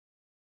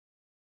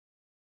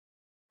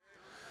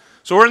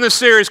So we're in this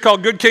series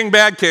called Good King,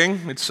 Bad King.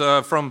 It's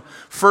from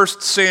 1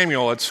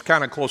 Samuel. It's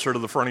kind of closer to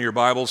the front of your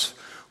Bibles,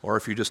 or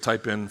if you just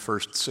type in 1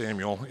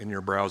 Samuel in your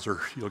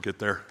browser, you'll get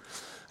there.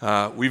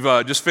 We've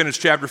just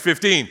finished chapter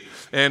 15,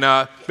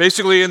 and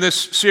basically in this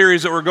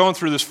series that we're going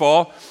through this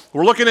fall,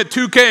 we're looking at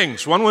two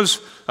kings. One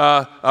was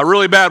a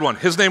really bad one.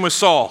 His name was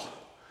Saul.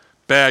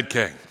 Bad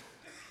king.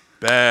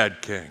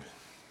 Bad king.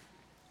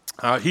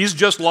 He's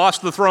just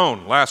lost the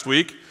throne last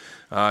week.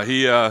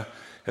 He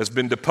has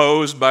been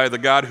deposed by the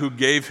God who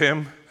gave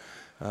him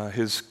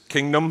his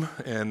kingdom,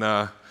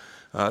 and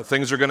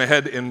things are going to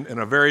head in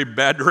a very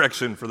bad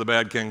direction for the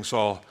bad king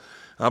Saul.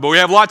 But we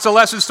have lots of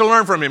lessons to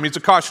learn from him. He's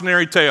a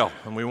cautionary tale,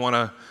 and we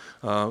want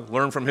to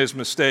learn from his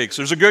mistakes.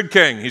 There's a good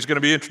king. He's going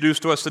to be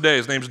introduced to us today.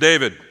 His name's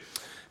David,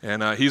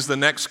 and he's the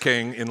next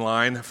king in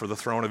line for the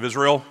throne of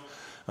Israel.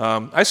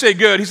 I say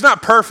good. He's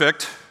not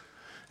perfect.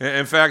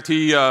 In fact,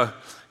 he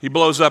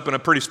blows up in a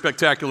pretty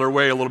spectacular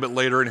way a little bit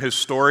later in his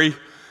story.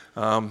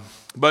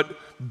 But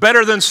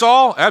better than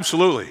Saul?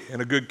 Absolutely,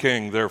 and a good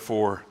king,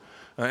 therefore.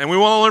 And we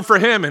want to learn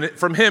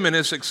from him and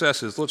his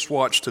successes. Let's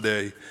watch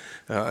today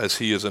as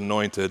he is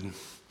anointed.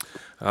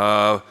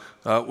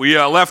 We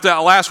left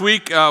out last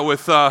week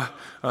with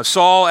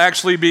Saul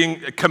actually being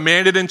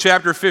commanded in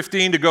chapter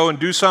 15 to go and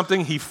do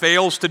something. He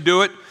fails to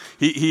do it.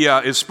 He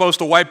is supposed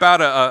to wipe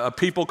out a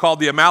people called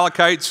the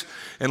Amalekites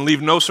and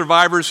leave no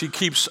survivors. He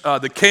keeps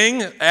the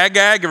king,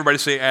 Agag. Everybody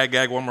say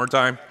Agag one more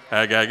time.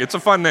 Agag. It's a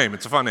fun name.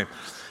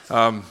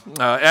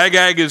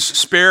 Agag is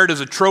spared as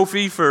a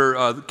trophy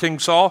for King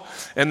Saul,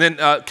 and then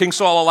King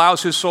Saul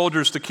allows his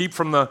soldiers to keep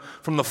from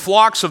the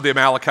flocks of the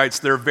Amalekites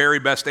their very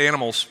best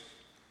animals,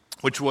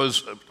 which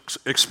was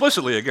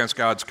explicitly against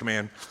God's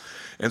command.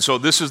 And so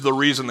this is the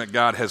reason that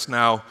God has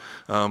now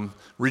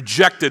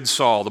rejected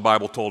Saul, the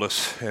Bible told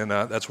us, and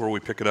that's where we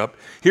pick it up.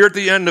 Here at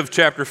the end of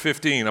chapter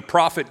 15, a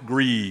prophet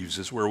grieves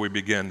is where we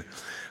begin.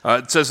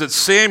 It says that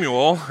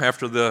Samuel,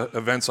 after the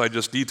events I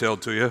just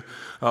detailed to you,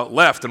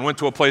 left and went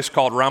to a place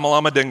called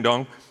Ramalama Ding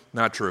Dong.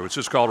 Not true. It's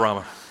just called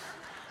Ramah.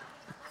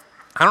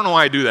 I don't know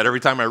why I do that every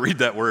time I read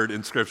that word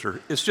in Scripture.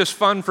 It's just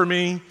fun for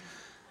me.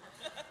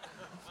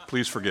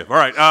 Please forgive. All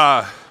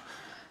right.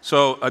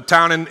 So a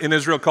town in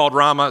Israel called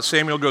Ramah.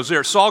 Samuel goes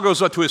there. Saul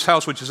goes up to his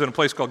house, which is in a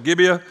place called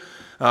Gibeah.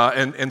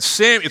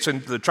 It's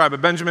in the tribe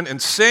of Benjamin. And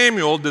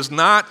Samuel does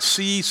not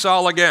see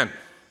Saul again.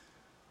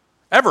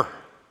 Ever.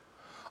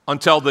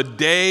 Until the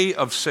day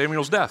of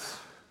Samuel's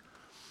death.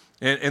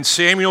 And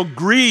Samuel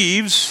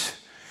grieves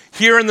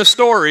here in the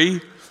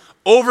story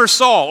over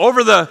Saul,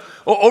 over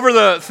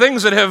the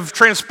things that have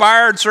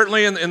transpired,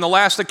 certainly in the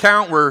last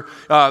account where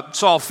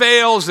Saul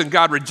fails and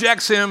God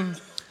rejects him.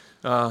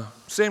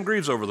 Sam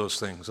grieves over those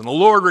things. And the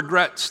Lord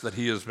regrets that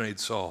he has made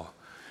Saul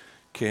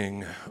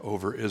king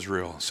over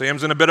Israel.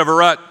 Sam's in a bit of a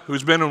rut.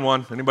 Who's been in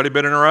one? Anybody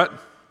been in a rut?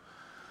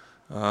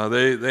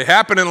 They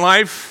happen in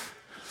life.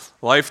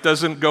 Life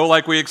doesn't go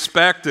like we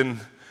expect, and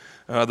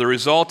the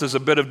result is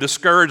a bit of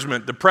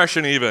discouragement,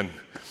 depression even.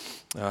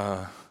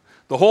 The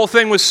whole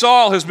thing with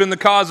Saul has been the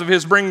cause of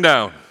his bring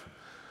down.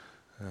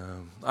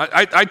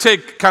 I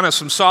take kind of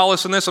some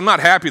solace in this. I'm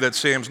not happy that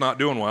Sam's not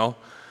doing well,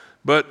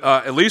 but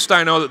at least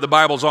I know that the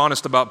Bible's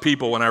honest about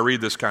people when I read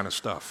this kind of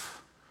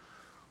stuff.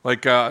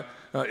 Like,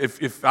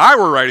 if I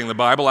were writing the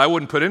Bible, I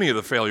wouldn't put any of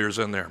the failures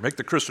in there. Make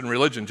the Christian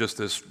religion just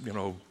this,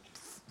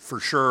 for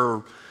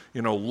sure,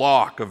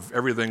 lock of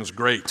everything's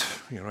great.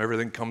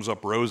 Everything comes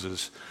up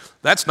roses.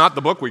 That's not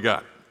the book we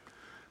got.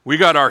 We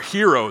got our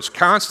heroes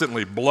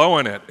constantly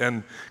blowing it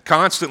and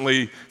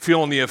constantly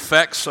feeling the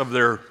effects of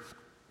their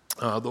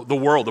the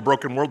world, the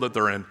broken world that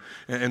they're in.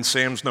 And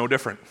Sam's no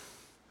different.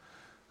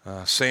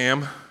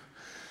 Sam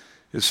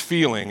is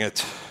feeling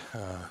it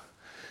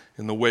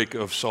in the wake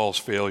of Saul's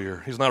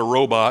failure. He's not a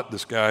robot,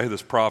 this guy,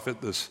 this prophet,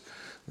 this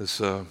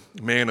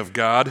man of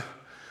God.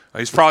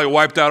 He's probably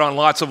wiped out on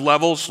lots of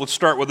levels. Let's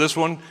start with this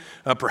one.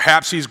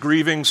 Perhaps he's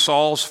grieving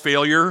Saul's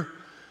failure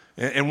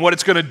and what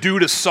it's going to do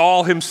to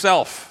Saul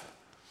himself.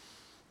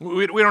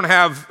 We don't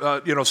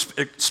have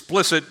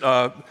explicit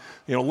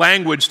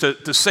language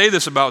to say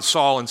this about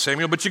Saul and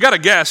Samuel, but you got to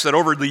guess that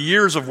over the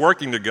years of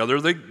working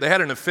together, they had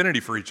an affinity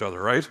for each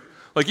other, right?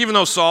 Like even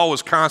though Saul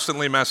was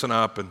constantly messing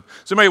up, and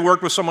somebody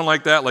worked with someone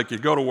like that, like you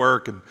go to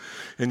work and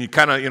you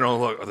kind of,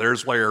 look,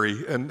 there's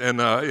Larry, and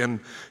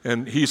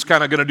he's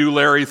kind of going to do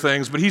Larry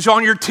things, but he's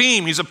on your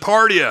team. He's a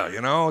part of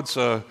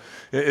you,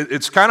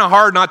 It's kind of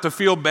hard not to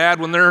feel bad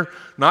when they're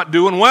not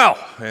doing well,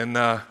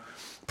 and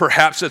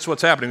perhaps that's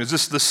what's happening. Is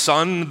this the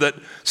son that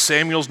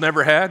Samuel's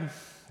never had?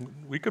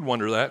 We could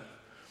wonder that.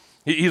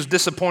 He's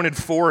disappointed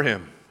for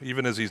him,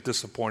 even as he's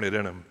disappointed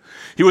in him.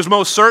 He was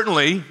most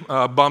certainly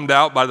bummed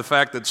out by the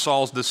fact that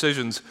Saul's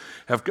decisions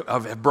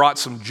have brought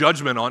some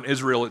judgment on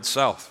Israel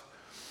itself.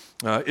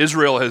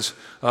 Israel has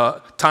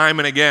time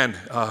and again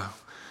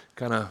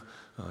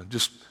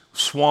just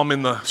swummed.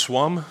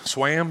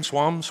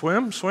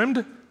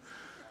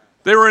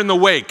 They were in the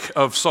wake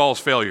of Saul's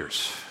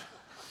failures.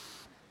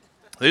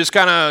 They just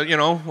kind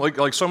of,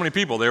 like so many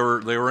people, they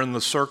were in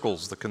the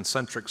circles, the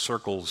concentric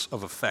circles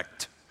of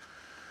effect.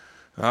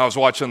 I was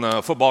watching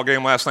the football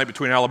game last night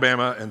between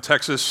Alabama and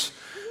Texas.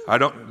 I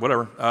didn't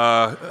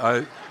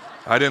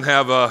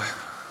have a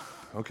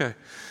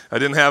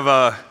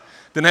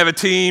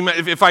team.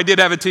 If I did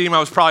have a team, I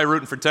was probably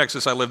rooting for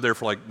Texas. I lived there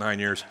for like 9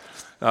 years.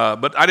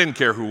 But I didn't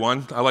care who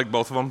won. I liked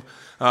both of them.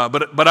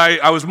 But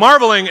I was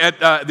marveling at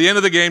the end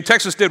of the game.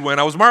 Texas did win.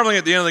 I was marveling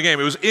at the end of the game.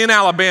 It was in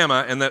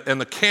Alabama, and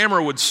the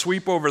camera would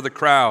sweep over the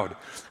crowd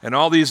and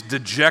all these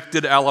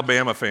dejected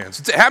Alabama fans.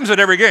 It happens at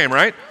every game,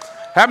 right?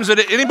 Happens at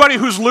anybody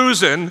who's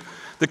losing,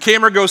 the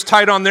camera goes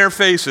tight on their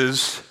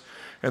faces,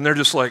 and they're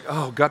just like,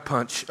 oh, gut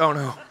punch. Oh,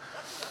 no.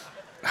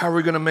 How are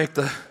we going to make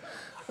the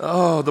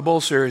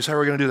bowl series? How are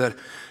we going to do that?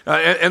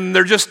 And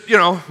they're just,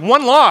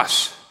 one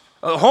loss.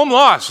 A home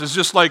loss is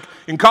just like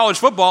in college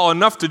football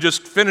enough to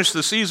just finish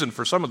the season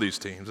for some of these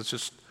teams. It's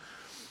just,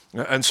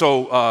 and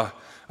so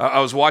I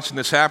was watching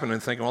this happen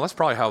and thinking, well, that's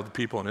probably how the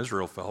people in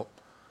Israel felt.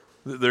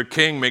 Their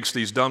king makes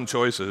these dumb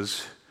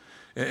choices,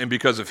 and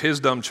because of his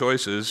dumb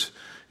choices,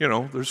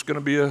 there's going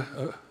to be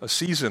a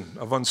season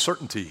of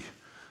uncertainty.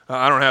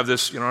 I don't have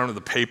this, I don't have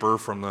the paper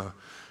from the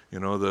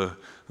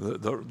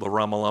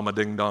Ramalama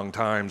Ding Dong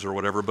Times or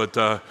whatever, but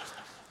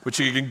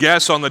you can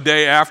guess on the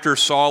day after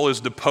Saul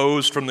is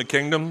deposed from the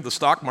kingdom, the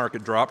stock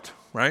market dropped,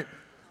 right?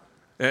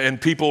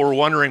 And people were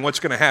wondering what's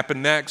going to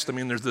happen next. I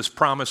mean, there's this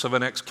promise of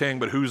an ex-king,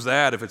 but who's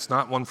that? If it's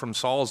not one from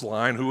Saul's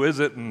line, who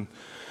is it? And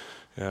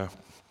yeah,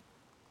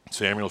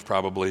 Samuel's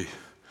probably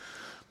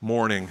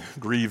mourning,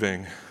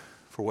 grieving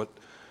for what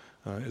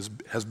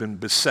has been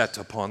beset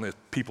upon the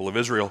people of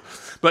Israel.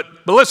 But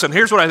listen,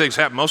 here's what I think's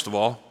happened most of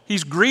all.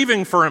 He's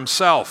grieving for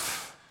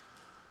himself.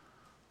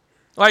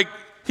 Like,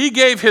 he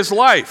gave his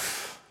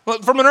life.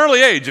 Well, from an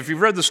early age, if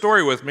you've read the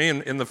story with me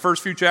in the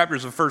first few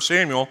chapters of 1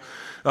 Samuel,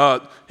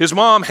 his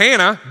mom,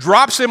 Hannah,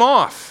 drops him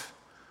off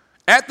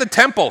at the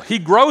temple. He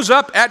grows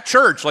up at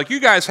church. Like you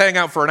guys hang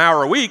out for an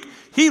hour a week.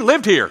 He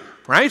lived here,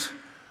 right?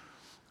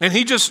 And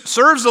he just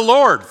serves the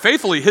Lord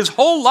faithfully his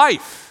whole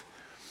life.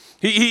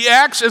 He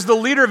acts as the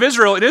leader of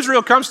Israel, and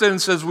Israel comes to him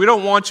and says, we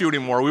don't want you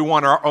anymore. We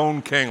want our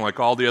own king like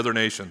all the other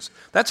nations.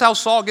 That's how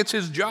Saul gets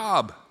his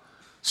job.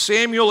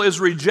 Samuel is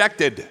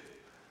rejected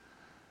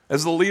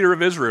as the leader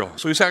of Israel.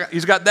 So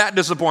he's got that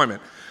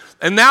disappointment.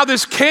 And now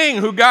this king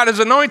who God has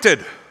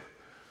anointed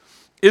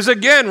is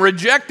again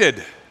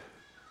rejected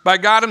by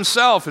God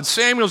himself. And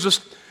Samuel's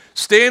just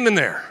standing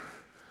there.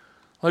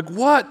 Like,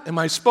 what am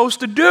I supposed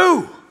to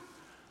do?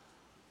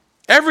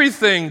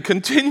 Everything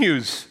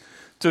continues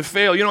to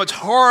fail. It's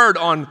hard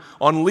on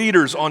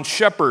leaders, on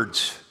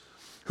shepherds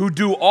who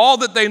do all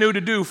that they knew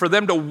to do for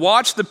them to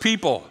watch the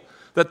people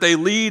that they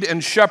lead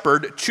and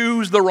shepherd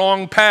choose the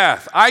wrong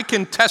path. I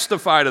can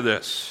testify to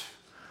this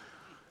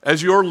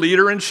as your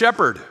leader and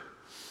shepherd.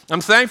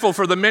 I'm thankful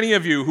for the many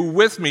of you who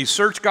with me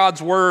search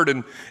God's word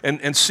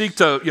and seek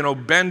to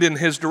bend in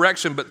his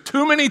direction. But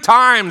too many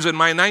times in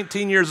my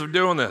 19 years of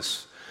doing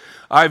this,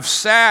 I've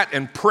sat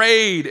and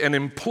prayed and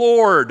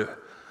implored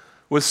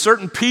with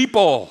certain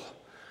people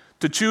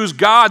to choose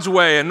God's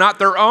way and not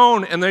their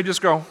own, and they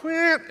just go,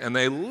 and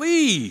they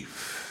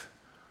leave.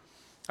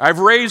 I've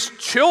raised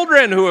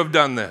children who have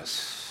done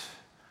this.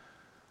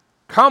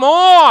 Come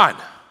on.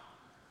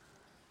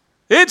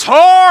 It's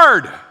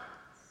hard.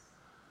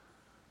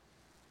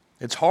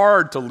 It's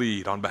hard to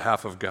lead on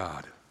behalf of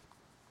God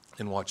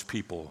and watch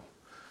people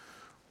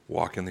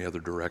walk in the other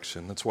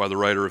direction. That's why the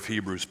writer of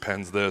Hebrews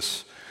pens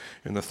this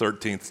in the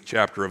 13th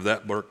chapter of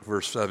that book,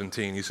 verse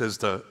 17. He says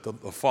to the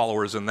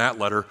followers in that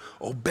letter,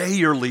 obey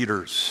your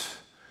leaders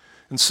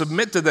and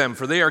submit to them,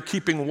 for they are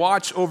keeping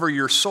watch over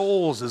your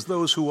souls as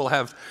those who will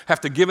have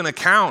to give an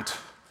account.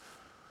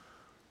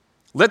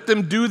 Let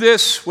them do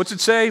this, what's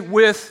it say?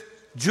 With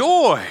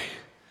joy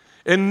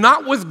and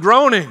not with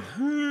groaning.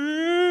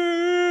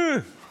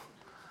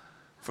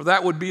 For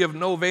that would be of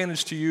no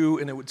advantage to you,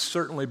 and it would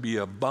certainly be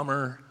a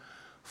bummer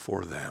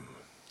for them.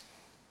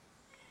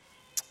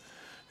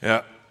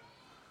 Yeah.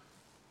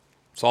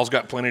 Saul's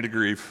got plenty to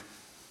grieve.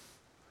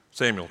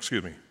 Samuel,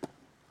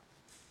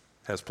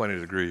 has plenty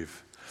to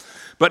grieve.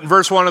 But in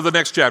verse 1 of the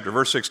next chapter,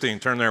 verse 16,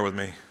 turn there with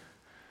me.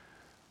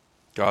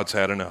 God's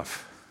had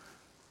enough.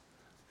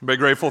 Anybody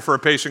grateful for a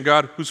patient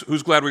God?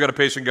 Who's glad we got a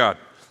patient God?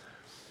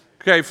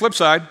 Okay, flip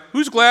side.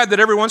 Who's glad that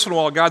every once in a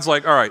while God's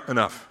like, all right,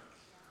 enough.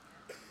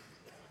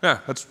 Yeah,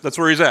 that's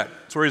where he's at.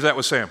 That's where he's at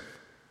with Sam.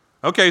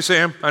 Okay,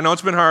 Sam, I know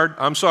it's been hard.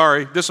 I'm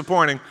sorry.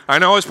 Disappointing. I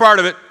know it's part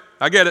of it.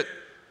 I get it.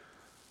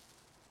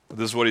 But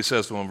this is what he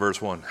says to him in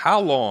verse 1. How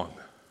long?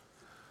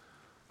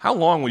 How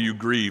long will you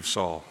grieve,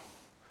 Saul,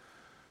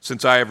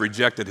 since I have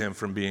rejected him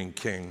from being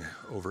king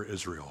over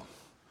Israel?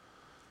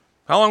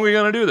 How long are we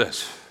going to do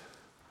this?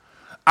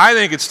 I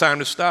think it's time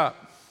to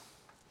stop.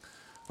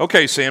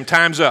 Okay, Sam,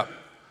 time's up.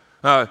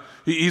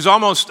 He's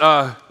almost,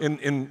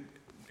 in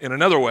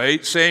another way,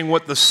 saying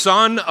what the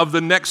son of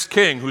the next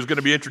king, who's going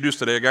to be introduced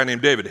today, a guy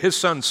named David, his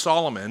son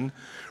Solomon,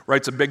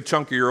 writes a big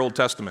chunk of your Old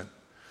Testament.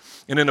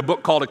 And in a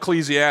book called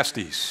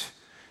Ecclesiastes,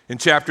 in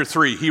chapter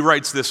 3, he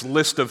writes this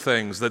list of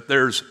things that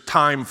there's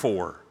time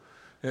for.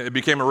 It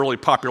became a really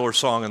popular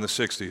song in the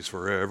 60s.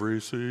 For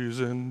every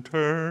season,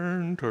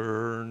 turn,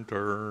 turn,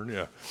 turn.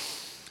 Yeah.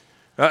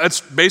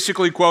 It's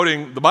basically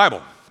quoting the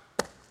Bible.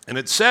 And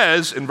it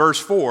says in verse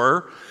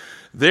 4,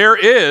 there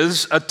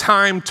is a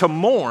time to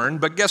mourn,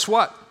 but guess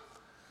what?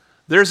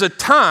 There's a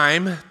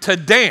time to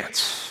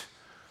dance.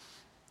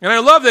 And I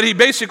love that he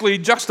basically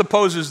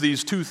juxtaposes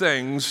these two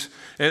things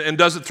and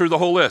does it through the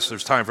whole list.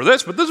 There's time for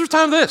this, but there's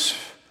time for this.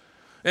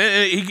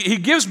 And he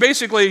gives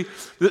basically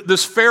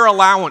this fair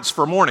allowance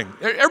for mourning.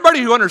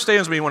 Everybody who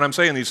understands me when I'm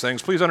saying these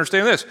things, please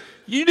understand this.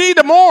 You need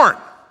to mourn.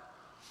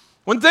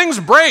 When things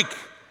break,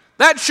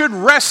 that should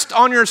rest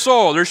on your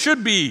soul. There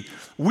should be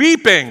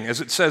weeping, as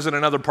it says in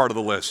another part of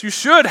the list. You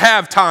should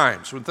have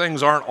times when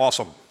things aren't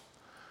awesome.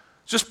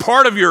 It's just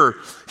part of your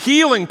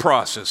healing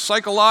process,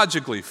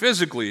 psychologically,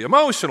 physically,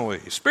 emotionally,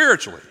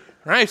 spiritually,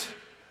 right?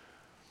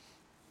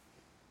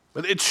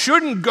 But it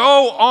shouldn't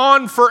go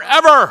on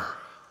forever.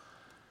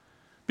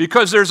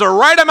 Because there's a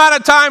right amount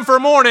of time for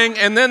mourning,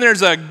 and then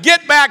there's a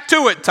get back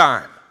to it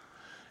time.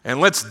 And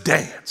let's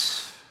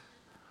dance.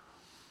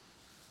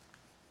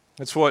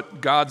 That's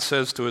what God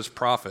says to his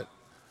prophet.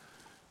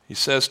 He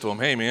says to him,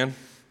 hey man,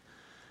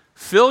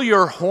 fill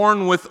your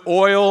horn with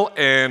oil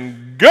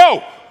and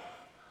go.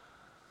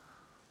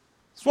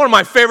 It's one of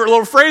my favorite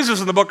little phrases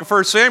in the book of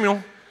 1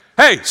 Samuel.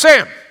 Hey,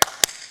 Sam,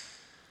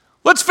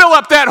 let's fill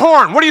up that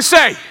horn. What do you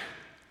say?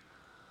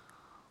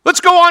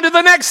 Let's go on to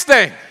the next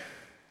thing.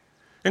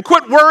 And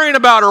quit worrying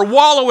about or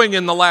wallowing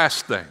in the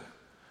last thing.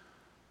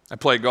 I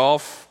play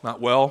golf,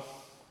 not well,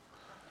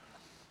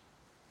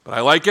 but I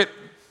like it.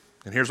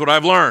 And here's what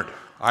I've learned.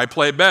 I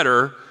play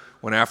better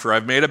when after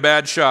I've made a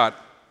bad shot,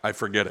 I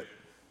forget it.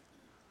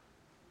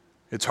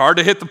 It's hard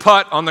to hit the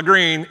putt on the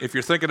green if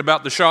you're thinking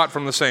about the shot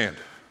from the sand.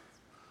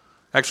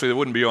 Actually, it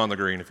wouldn't be on the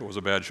green if it was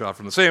a bad shot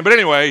from the sand. But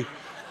anyway,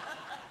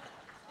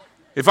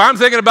 if I'm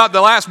thinking about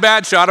the last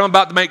bad shot, I'm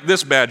about to make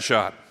this bad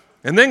shot.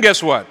 And then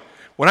guess what?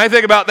 When I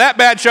think about that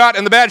bad shot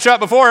and the bad shot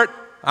before it,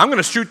 I'm going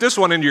to shoot this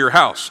one into your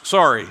house.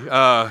 Sorry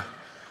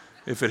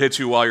if it hits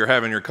you while you're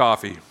having your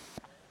coffee.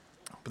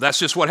 But that's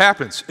just what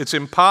happens. It's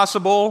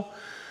impossible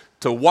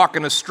to walk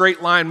in a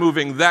straight line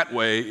moving that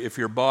way if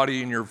your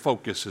body and your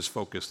focus is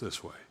focused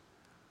this way.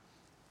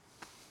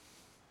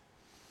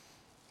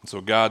 And so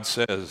God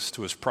says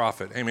to his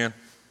prophet, hey man,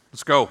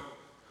 let's go.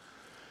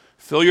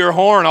 Fill your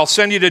horn. I'll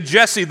send you to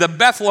Jesse the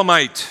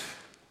Bethlehemite.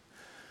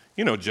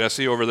 You know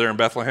Jesse over there in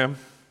Bethlehem.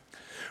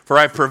 For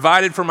I've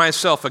provided for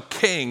myself a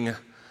king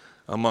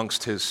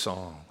amongst his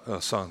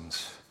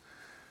sons.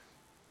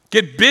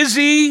 Get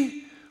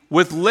busy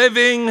with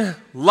living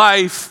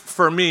life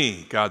for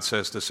me, God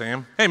says to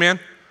Sam. Hey, man,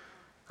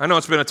 I know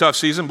it's been a tough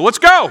season, but let's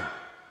go.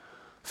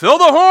 Fill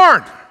the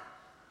horn.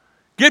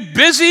 Get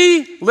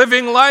busy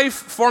living life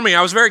for me.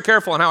 I was very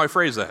careful on how I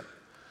phrase that.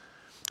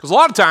 Because a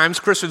lot of times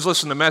Christians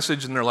listen to the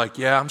message and they're like,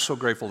 yeah, I'm so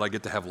grateful that I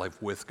get to have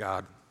life with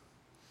God.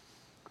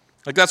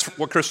 Like that's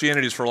what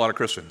Christianity is for a lot of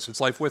Christians.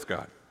 It's life with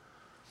God.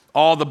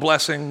 All the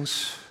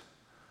blessings,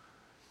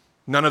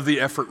 none of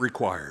the effort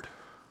required.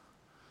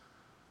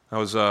 I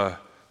was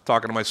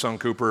talking to my son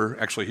Cooper.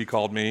 Actually, he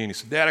called me and he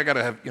said, Dad,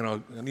 I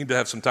need to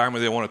have some time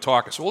with you. I want to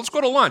talk. I said, well, let's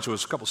go to lunch. It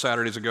was a couple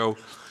Saturdays ago.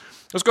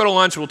 Let's go to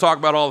lunch. We'll talk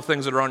about all the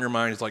things that are on your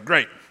mind. He's like,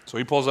 great. So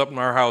he pulls up in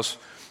our house,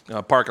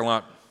 parking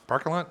lot.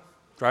 Parking lot?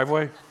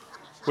 Driveway?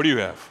 What do you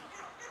have?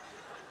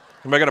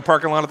 Anybody got a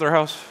parking lot at their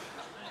house?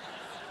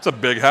 It's a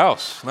big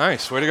house.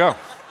 Nice. Way to go.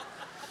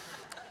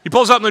 He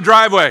pulls up in the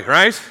driveway,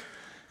 right?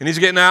 And he's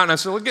getting out, and I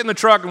said, let's get in the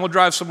truck, and we'll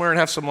drive somewhere and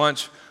have some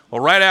lunch.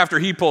 Well, right after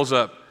he pulls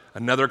up,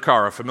 another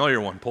car, a familiar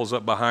one, pulls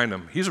up behind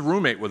him. He's a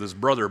roommate with his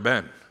brother,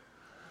 Ben.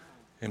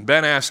 And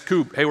Ben asked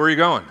Coop, hey, where are you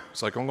going?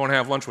 He's like, I'm going to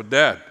have lunch with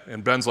Dad.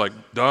 And Ben's like,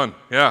 done.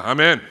 Yeah, I'm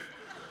in.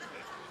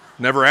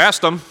 Never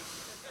asked him.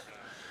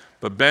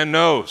 But Ben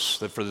knows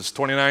that for this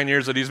 29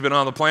 years that he's been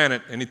on the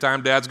planet,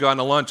 anytime Dad's gone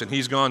to lunch and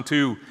he's gone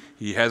too,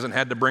 he hasn't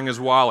had to bring his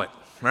wallet,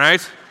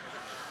 right?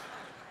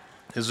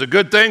 It's a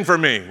good thing for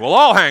me. We'll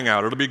all hang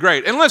out. It'll be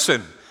great. And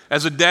listen,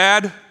 as a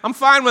dad, I'm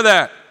fine with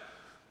that.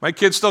 My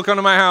kids still come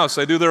to my house.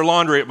 They do their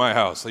laundry at my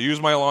house. They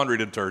use my laundry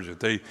detergent.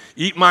 They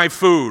eat my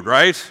food,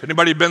 right?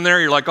 Anybody been there?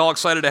 You're like all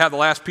excited to have the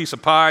last piece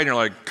of pie, and you're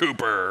like,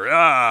 Cooper,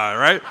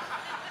 right?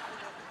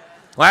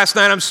 Last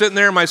night I'm sitting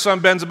there, my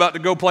son Ben's about to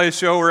go play a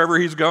show wherever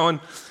he's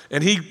going,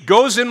 and he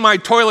goes in my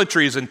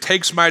toiletries and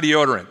takes my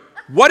deodorant.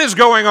 What is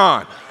going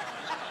on?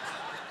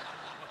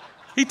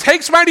 He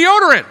takes my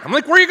deodorant. I'm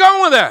like, where are you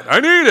going with that? I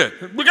need it.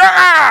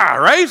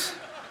 Right?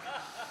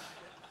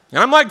 And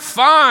I'm like,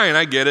 fine,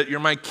 I get it. You're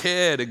my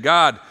kid. And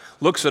God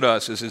looks at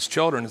us as his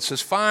children and says,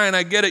 fine,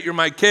 I get it. You're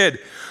my kid.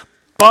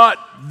 But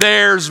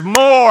there's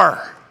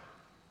more.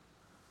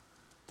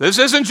 This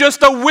isn't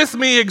just a with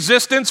me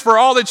existence for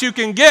all that you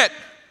can get.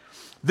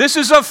 This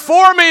is a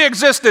for me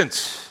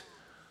existence.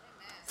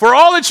 For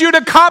all that you'd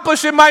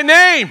accomplish in my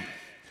name.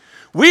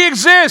 We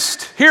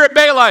exist here at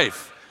Bay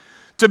Life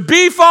to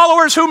be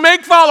followers who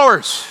make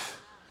followers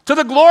to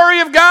the glory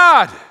of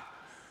God.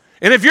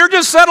 And if you're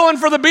just settling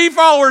for the be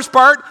followers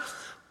part,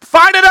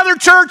 find another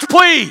church,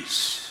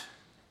 please.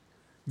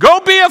 Go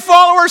be a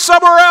follower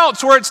somewhere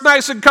else where it's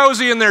nice and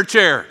cozy in their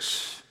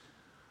chairs.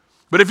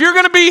 But if you're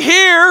going to be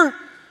here,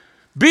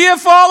 Be a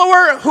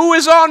follower who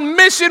is on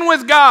mission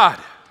with God.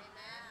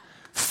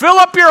 Fill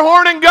up your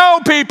horn and go,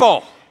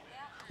 people.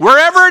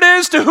 Wherever it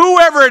is to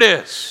whoever it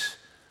is.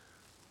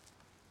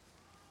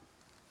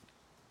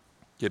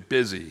 Get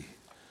busy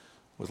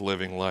with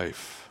living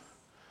life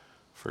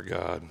for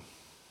God.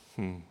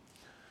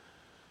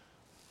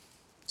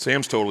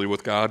 Sam's totally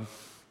with God,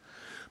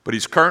 but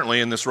he's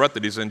currently in this rut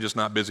that he's in, just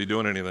not busy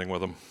doing anything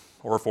with him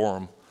or for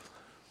him.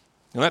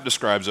 And that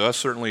describes us.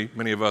 Certainly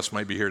many of us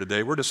might be here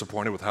today. We're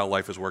disappointed with how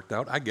life has worked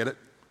out. I get it.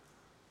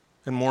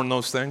 And mourn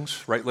those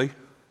things, rightly.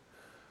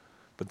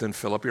 But then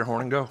fill up your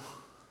horn and go.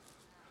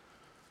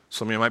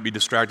 Some of you might be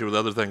distracted with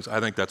other things. I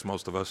think that's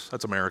most of us.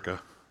 That's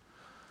America.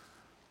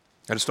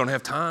 I just don't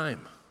have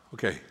time.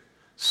 Okay,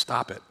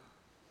 stop it.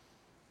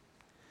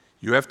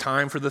 You have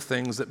time for the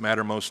things that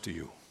matter most to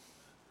you.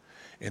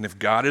 And if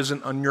God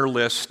isn't on your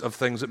list of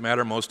things that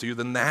matter most to you,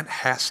 then that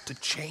has to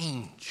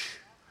change.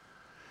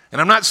 And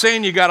I'm not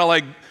saying you got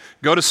to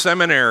go to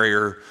seminary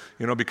or,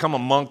 become a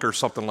monk or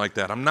something like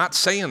that. I'm not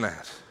saying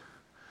that.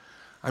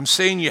 I'm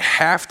saying you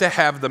have to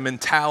have the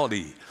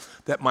mentality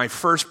that my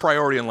first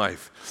priority in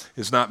life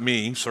is not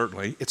me,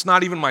 certainly. It's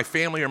not even my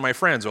family or my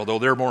friends, although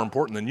they're more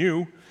important than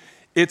you.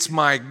 It's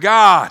my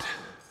God.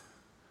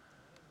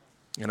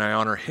 And I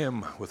honor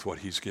him with what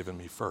he's given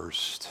me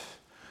first.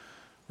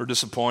 We're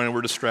disappointed,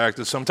 we're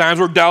distracted. Sometimes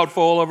we're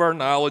doubtful of our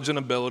knowledge and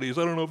abilities.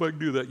 I don't know if I can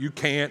do that. You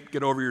can't.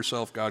 Get over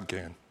yourself. God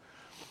can.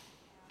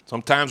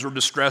 Sometimes we're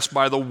distressed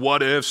by the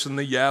what ifs and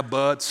the yeah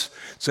buts.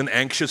 It's an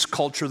anxious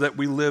culture that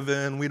we live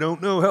in. We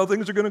don't know how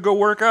things are going to go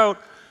work out.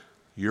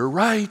 You're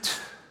right.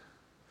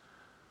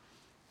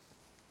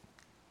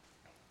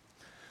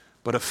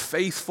 But a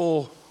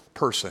faithful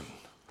person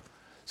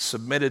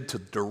submitted to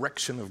the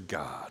direction of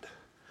God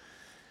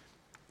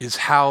is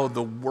how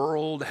the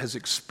world has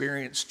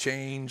experienced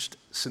change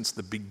since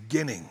the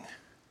beginning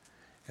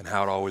and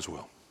how it always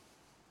will.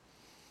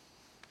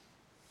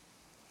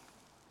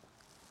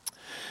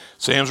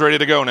 Sam's ready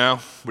to go now,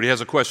 but he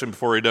has a question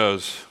before he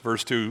does.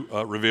 Verse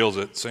 2 reveals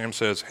it. Sam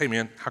says, hey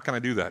man, how can I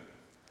do that?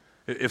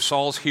 If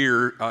Saul's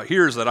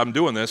hears that I'm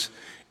doing this,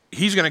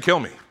 he's going to kill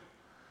me.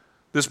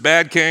 This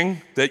bad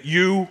king that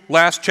you,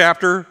 last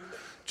chapter,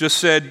 just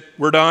said,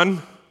 we're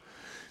done,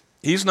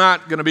 he's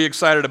not going to be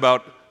excited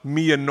about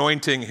me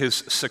anointing his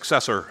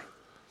successor.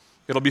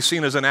 It'll be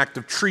seen as an act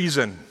of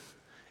treason,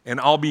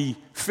 and I'll be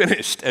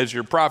finished as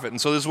your prophet.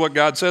 And so this is what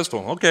God says to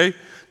him. Okay,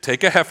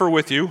 take a heifer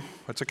with you.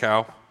 That's a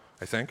cow,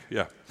 I think,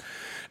 yeah.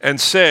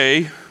 And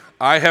say,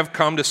 I have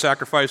come to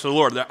sacrifice to the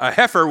Lord. A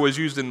heifer was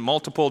used in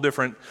multiple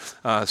different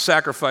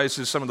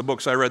sacrifices. Some of the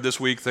books I read this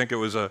week think it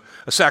was a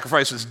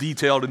sacrifice that's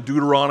detailed in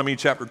Deuteronomy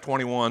chapter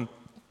 21.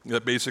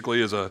 That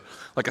basically is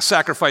like a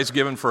sacrifice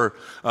given for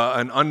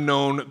an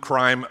unknown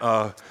crime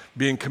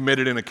being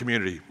committed in a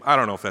community. I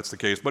don't know if that's the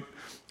case, but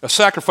a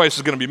sacrifice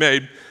is going to be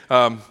made.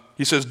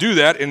 He says, do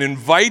that and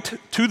invite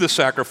to the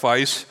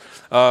sacrifice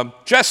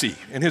Jesse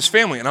and his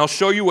family, and I'll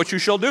show you what you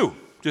shall do.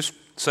 Just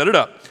set it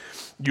up.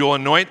 You'll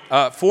anoint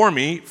for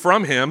me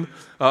from him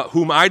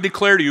whom I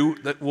declare to you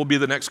that will be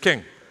the next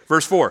king.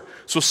 Verse 4,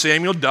 so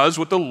Samuel does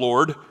what the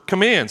Lord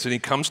commands, and he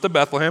comes to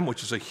Bethlehem,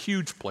 which is a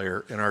huge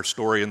player in our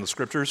story in the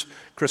scriptures.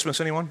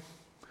 Christmas, anyone?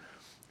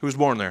 Who was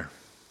born there?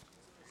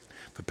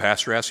 If the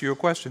pastor asks you a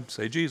question,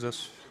 say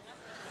Jesus.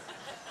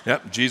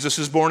 Yep, Jesus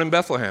is born in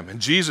Bethlehem,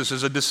 and Jesus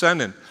is a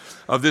descendant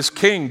of this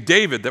king,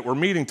 David, that we're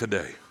meeting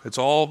today. It's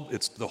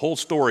the whole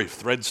story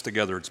threads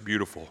together. It's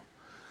beautiful.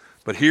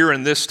 But here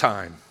in this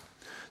time,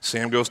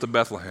 Sam goes to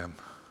Bethlehem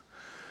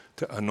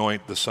to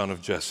anoint the son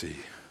of Jesse.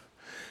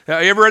 Now,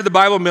 you ever read the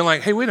Bible and been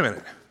like, hey, wait a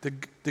minute,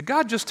 did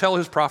God just tell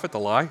his prophet to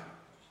lie? You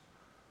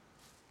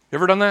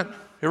ever done that?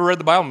 You ever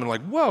read the Bible and been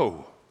like,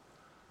 whoa.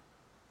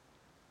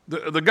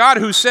 The God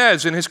who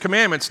says in his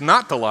commandments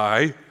not to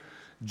lie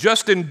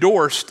just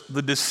endorsed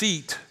the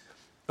deceit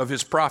of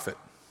his prophet.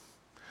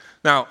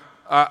 Now,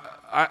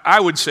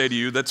 I would say to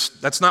you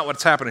that's not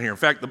what's happening here. In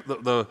fact,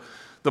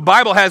 the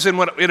Bible has in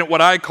it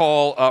what I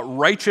call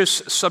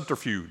righteous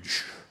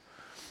subterfuge.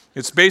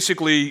 It's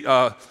basically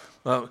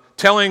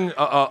telling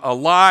a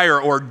lie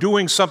or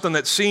doing something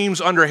that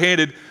seems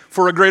underhanded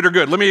for a greater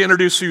good. Let me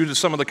introduce you to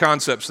some of the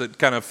concepts that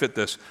kind of fit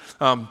this.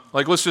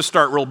 Let's just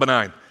start real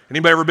benign.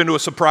 Anybody ever been to a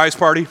surprise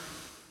party?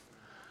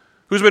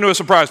 Who's been to a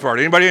surprise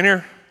party? Anybody in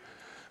here?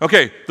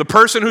 Okay, the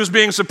person who's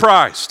being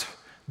surprised,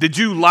 did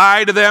you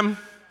lie to them?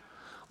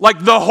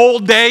 Like the whole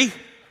day?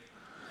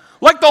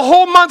 Like the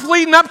whole month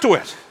leading up to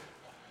it?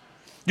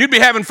 You'd be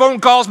having phone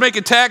calls,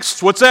 making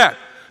texts. What's that?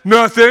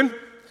 Nothing.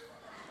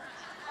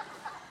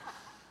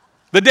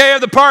 The day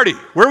of the party,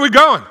 where are we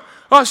going?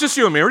 Oh, it's just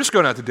you and me. We're just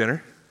going out to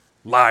dinner.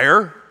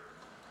 Liar.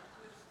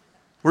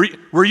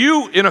 Were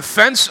you in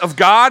offense of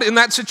God in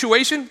that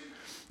situation?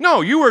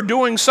 No, you were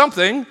doing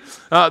something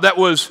that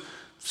was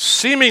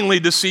seemingly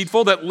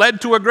deceitful that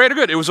led to a greater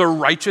good. It was a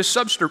righteous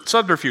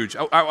subterfuge.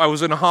 I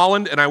was in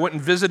Holland, and I went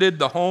and visited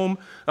the home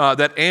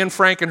that Anne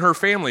Frank and her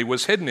family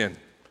was hidden in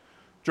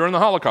during the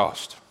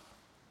Holocaust.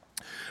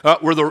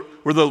 Were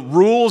the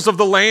rules of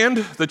the land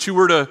that you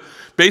were to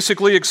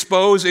basically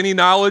expose any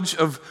knowledge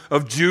of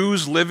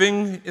Jews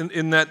living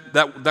in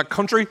that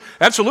country?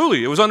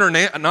 Absolutely. It was under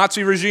a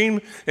Nazi regime,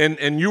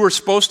 and you were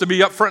supposed to be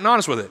upfront and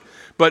honest with it.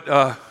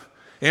 But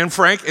Anne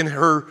Frank and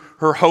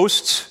her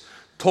hosts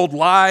told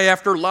lie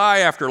after lie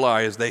after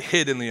lie as they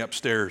hid in the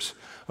upstairs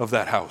of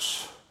that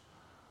house.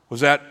 Was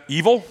that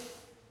evil?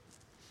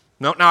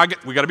 No, now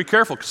we got to be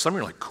careful, because some of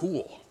you are like,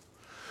 cool,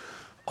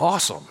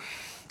 awesome.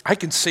 I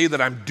can say that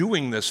I'm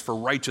doing this for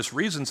righteous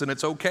reasons, and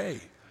it's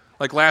okay.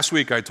 Like last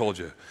week I told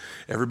you,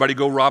 everybody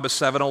go rob a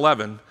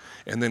 7-Eleven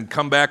and then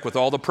come back with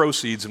all the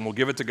proceeds, and we'll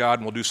give it to God,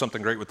 and we'll do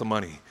something great with the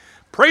money.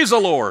 Praise the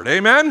Lord,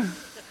 amen?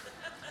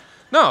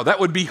 No, that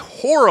would be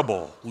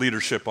horrible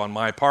leadership on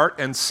my part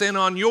and sin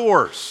on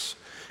yours,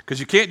 because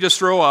you can't just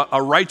throw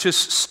a righteous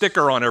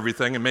sticker on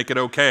everything and make it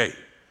okay.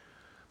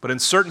 But in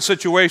certain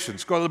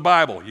situations, go to the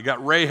Bible, you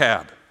got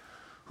Rahab,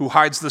 who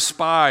hides the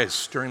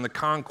spies during the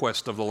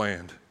conquest of the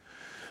land.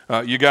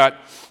 You got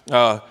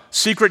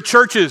secret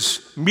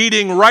churches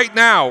meeting right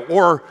now,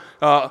 or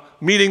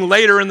meeting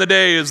later in the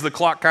day as the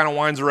clock kind of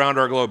winds around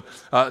our globe.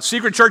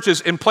 Secret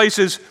churches in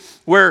places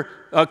where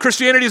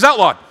Christianity is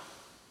outlawed.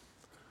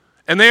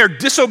 And they are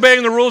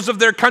disobeying the rules of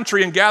their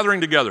country and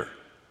gathering together.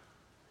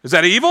 Is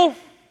that evil?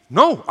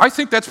 No, I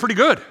think that's pretty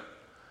good.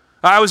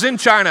 I was in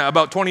China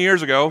about 20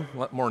 years ago,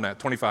 more than that,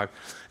 25,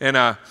 and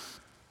I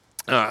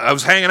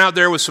was hanging out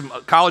there with some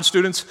college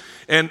students,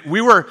 and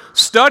we were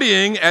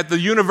studying at the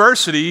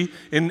university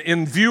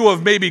in view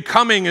of maybe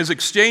coming as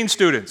exchange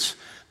students.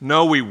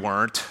 No, we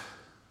weren't.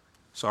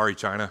 Sorry,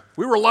 China.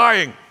 We were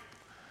lying,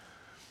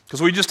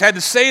 because we just had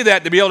to say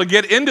that to be able to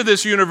get into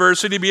this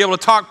university, be able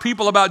to talk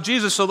people about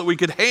Jesus so that we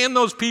could hand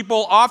those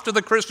people off to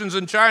the Christians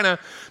in China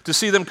to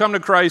see them come to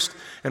Christ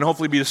and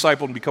hopefully be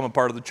discipled and become a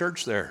part of the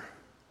church there.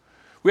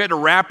 We had to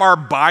wrap our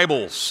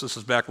Bibles, this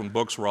is back when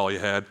books were all you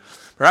had,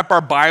 wrap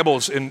our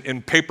Bibles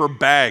in paper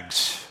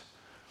bags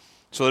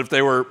so that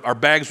if our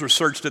bags were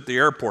searched at the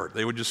airport,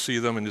 they would just see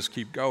them and just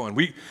keep going.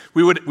 We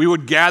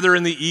would gather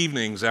in the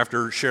evenings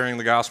after sharing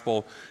the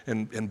gospel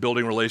and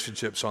building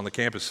relationships on the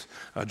campus.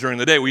 During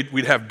the day,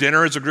 we'd have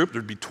dinner as a group.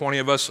 There'd be 20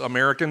 of us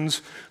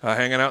Americans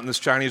hanging out in this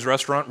Chinese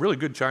restaurant. Really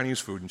good Chinese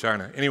food in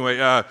China. Anyway,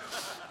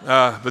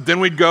 but then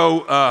we'd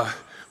go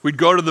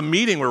to the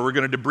meeting where we're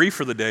going to debrief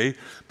for the day,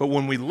 but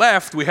when we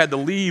left, we had to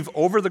leave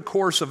over the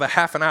course of a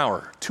half an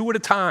hour, 2 at a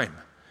time,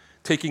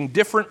 taking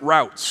different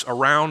routes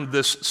around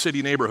this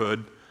city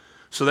neighborhood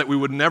so that we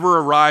would never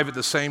arrive at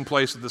the same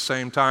place at the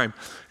same time,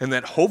 and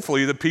that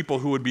hopefully the people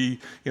who would be,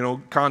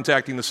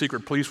 contacting the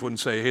secret police wouldn't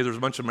say, hey, there's a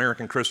bunch of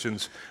American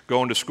Christians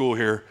going to school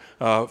here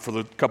for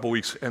the couple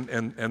weeks, and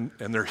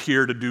they're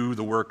here to do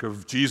the work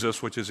of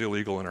Jesus, which is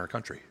illegal in our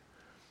country.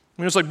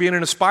 I mean, it's like being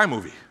in a spy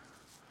movie.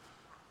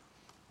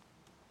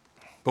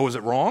 But was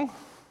it wrong?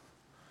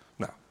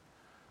 No.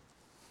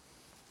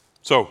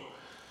 So,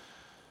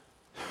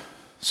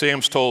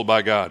 Sam's told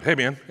by God, hey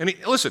man, and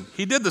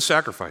he did the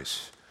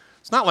sacrifice.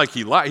 It's not like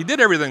he lied. He did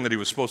everything that he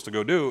was supposed to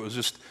go do. It was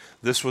just,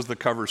 this was the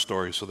cover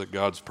story so that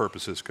God's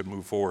purposes could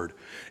move forward.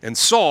 And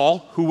Saul,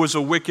 who was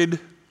a wicked,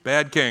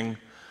 bad king,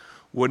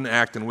 wouldn't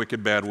act in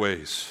wicked, bad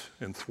ways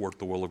and thwart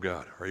the will of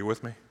God. Are you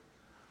with me?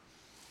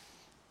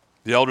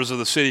 The elders of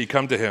the city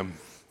come to him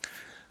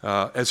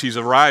as he's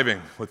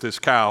arriving with this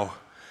cow,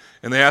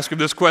 and they ask him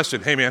this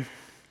question, hey man,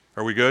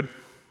 are we good?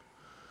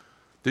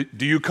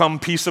 Do you come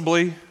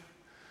peaceably?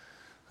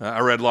 I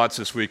read lots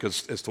this week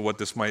as to what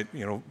this might,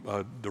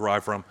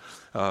 derive from.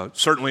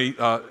 Certainly,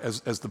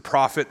 as the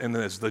prophet and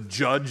as the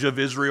judge of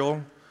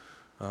Israel,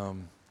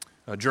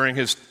 during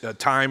his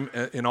time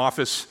in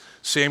office,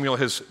 Samuel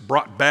has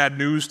brought bad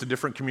news to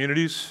different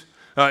communities.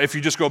 If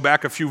you just go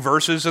back a few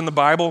verses in the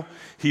Bible,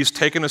 he's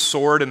taken a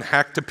sword and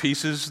hacked to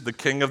pieces the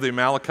king of the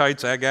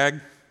Amalekites,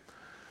 Agag.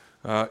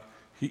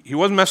 He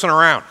wasn't messing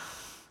around.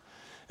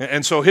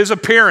 And so his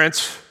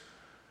appearance,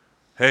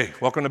 hey,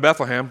 welcome to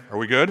Bethlehem. Are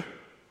we good?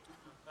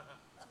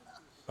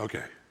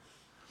 Okay.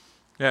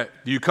 Yeah,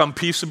 do you come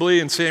peaceably?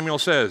 And Samuel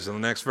says in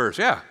the next verse,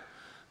 yeah,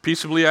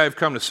 peaceably I have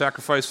come to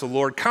sacrifice the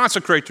Lord.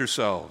 Consecrate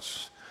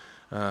yourselves.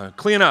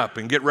 Clean up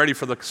and get ready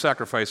for the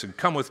sacrifice and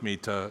come with me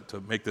to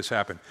make this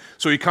happen.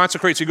 So he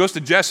consecrates. He goes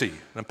to Jesse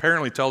and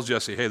apparently tells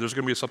Jesse, hey, there's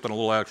going to be something a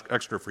little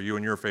extra for you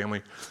and your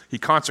family. He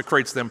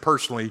consecrates them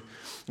personally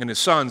and his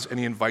sons, and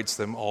he invites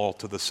them all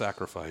to the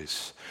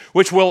sacrifice,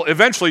 which will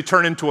eventually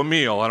turn into a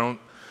meal. I don't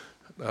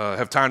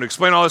have time to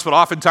explain all this, but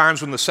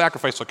oftentimes when the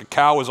sacrifice, like a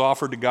cow was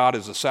offered to God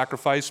as a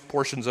sacrifice,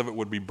 portions of it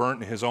would be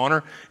burnt in his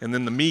honor, and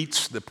then the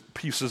meats, the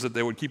pieces that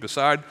they would keep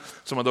aside,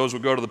 some of those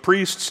would go to the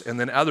priests, and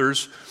then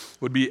others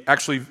would be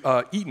actually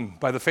eaten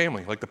by the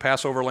family, like the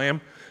Passover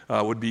lamb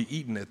would be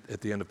eaten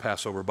at the end of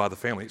Passover by the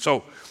family.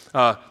 So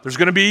there's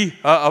going to be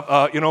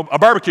a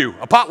barbecue,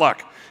 a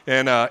potluck,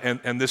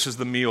 and this is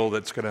the meal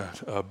that's going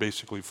to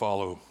basically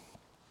follow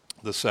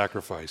the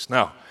sacrifice.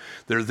 Now,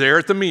 they're there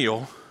at the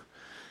meal,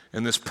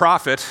 and this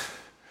prophet,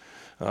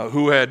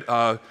 who had,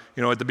 at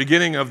the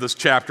beginning of this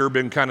chapter,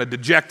 been kind of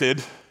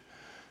dejected,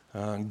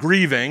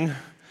 grieving,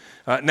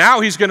 now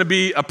he's going to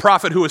be a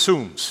prophet who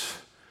assumes.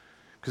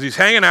 Because he's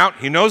hanging out,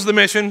 he knows the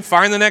mission,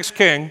 find the next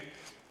king,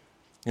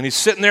 And he's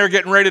sitting there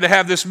getting ready to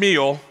have this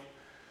meal.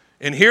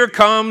 And here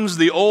comes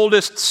the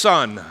oldest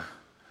son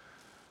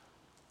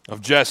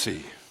of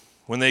Jesse.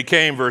 When they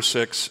came, verse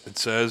 6, it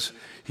says,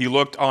 he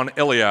looked on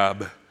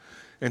Eliab,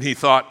 and he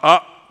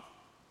thought,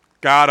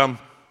 got him.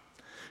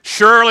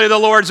 Surely the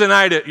Lord's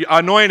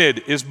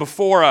anointed is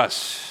before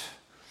us.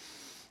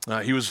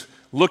 He was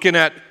looking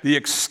at the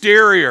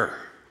exterior.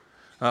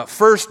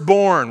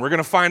 Firstborn, we're going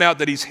to find out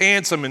that he's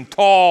handsome and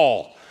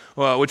tall,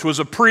 which was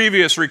a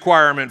previous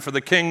requirement for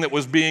the king that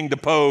was being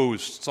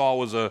deposed. Saul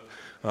was a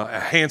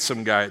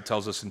handsome guy, it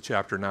tells us in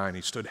chapter 9.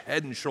 He stood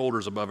head and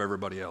shoulders above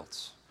everybody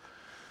else.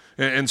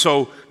 And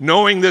so,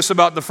 knowing this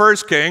about the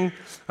first king,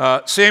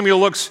 Samuel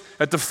looks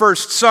at the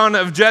first son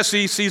of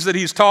Jesse, sees that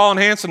he's tall and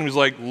handsome, and he's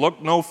like,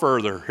 look no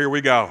further. Here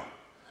we go.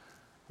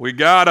 We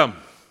got him,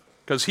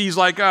 because he's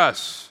like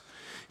us.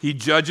 He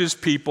judges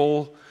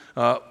people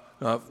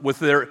with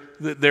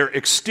their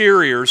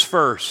exteriors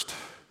first.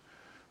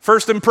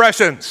 First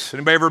impressions.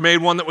 Anybody ever made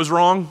one that was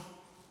wrong?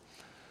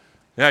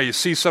 Yeah, you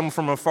see someone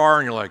from afar,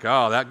 and you're like,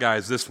 oh, that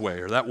guy's this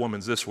way, or that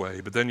woman's this way.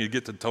 But then you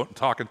get to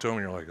talking to them,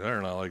 and you're like,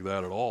 they're not like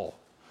that at all.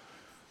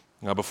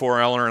 Now, before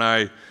Eleanor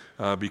and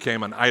I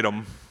became an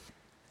item,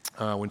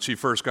 when she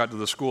first got to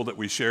the school that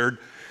we shared,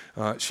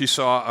 she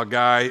saw a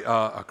guy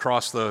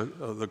across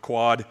the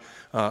quad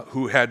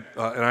who had,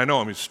 and I know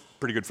him, he's a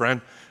pretty good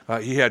friend,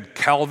 he had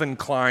Calvin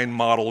Klein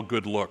model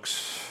good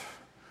looks.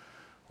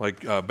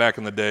 Like back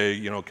in the day,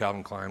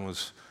 Calvin Klein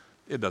was,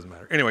 it doesn't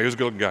matter. Anyway, he was a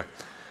good looking guy.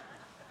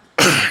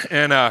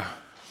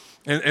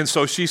 And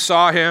so she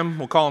saw him,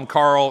 we'll call him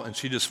Carl, and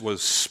she just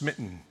was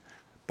smitten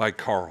by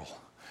Carl.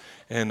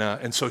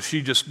 And so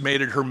she just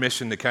made it her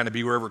mission to kind of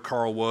be wherever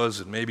Carl was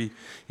and maybe,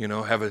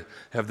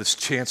 have this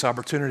chance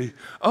opportunity.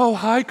 Oh,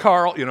 hi,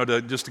 Carl,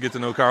 just to get to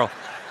know Carl.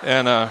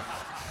 And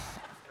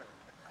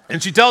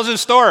she tells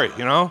his story,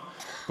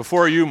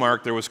 Before you,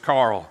 Mark, there was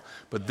Carl.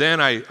 But then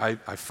I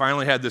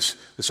finally had this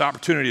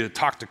opportunity to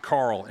talk to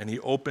Carl, and he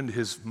opened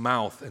his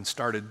mouth and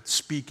started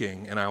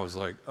speaking, and I was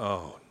like,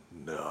 oh,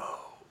 no.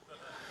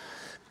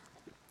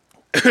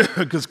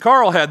 Because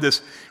Carl had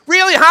this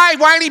really high,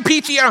 whiny,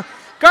 peachy,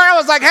 Carl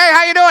was like, hey,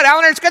 how you doing,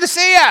 Eleanor? It's good to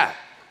see you.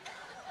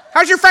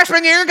 How's your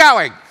freshman year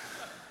going?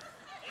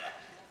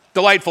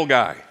 Delightful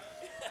guy.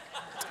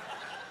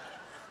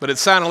 But it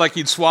sounded like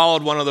he'd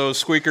swallowed one of those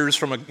squeakers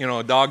from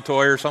a dog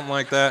toy or something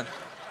like that.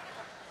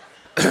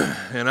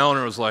 And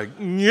Eleanor was like,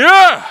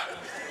 yeah.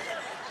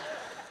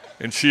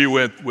 And she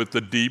went with the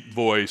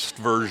deep-voiced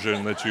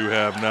version that you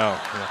have now.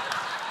 Yeah.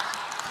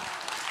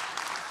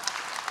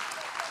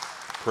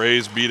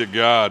 Praise be to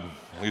God.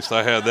 At least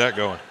I had that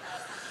going.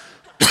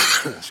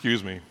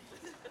 Excuse me.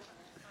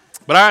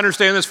 But I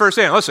understand this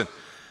firsthand. Listen,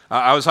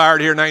 I was hired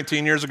here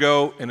 19 years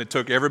ago, and it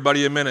took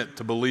everybody a minute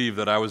to believe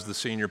that I was the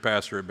senior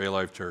pastor at Bay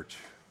Life Church.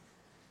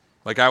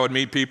 Like I would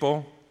meet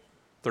people,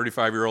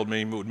 35-year-old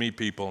me would meet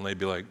people, and they'd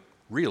be like,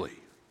 really?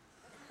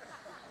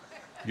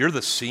 You're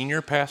the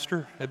senior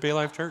pastor at Bay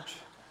Life Church?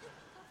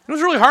 It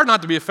was really hard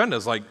not to be offended.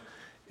 It's like,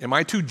 am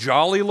I too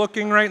jolly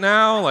looking right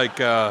now?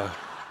 I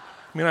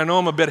know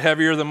I'm a bit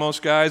heavier than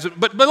most guys,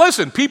 but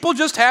listen, people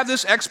just have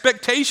this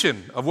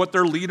expectation of what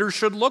their leaders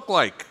should look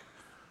like.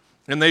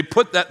 And they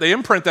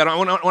imprint that on.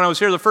 When I was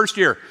here the first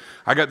year,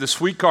 I got this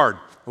sweet card.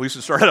 At least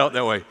it started out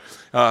that way.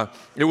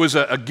 It was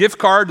a gift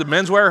card to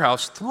Men's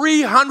Warehouse,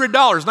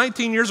 $300,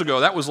 19 years ago.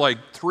 That was like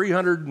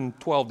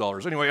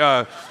 $312. Anyway,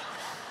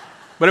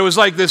 but it was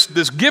like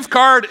this gift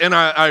card, and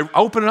I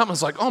opened it up, and I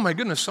was like, oh my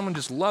goodness, someone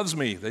just loves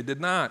me. They did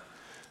not.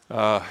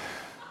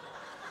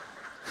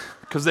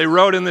 Because they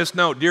wrote in this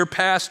note, dear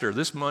pastor,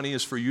 this money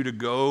is for you to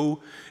go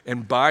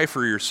and buy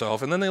for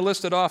yourself. And then they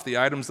listed off the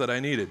items that I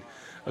needed.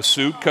 A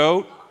suit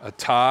coat, a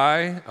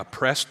tie, a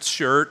pressed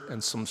shirt,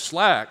 and some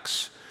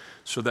slacks,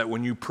 so that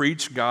when you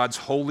preach God's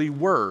holy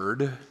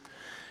word,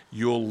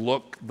 you'll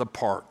look the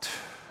part.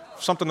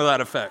 Something to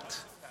that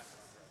effect.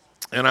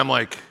 And I'm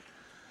like,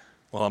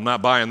 well, I'm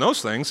not buying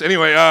those things.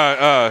 Anyway,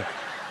 and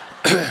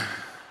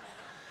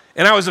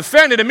I was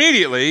offended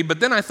immediately, but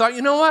then I thought,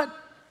 you know what?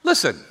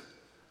 Listen.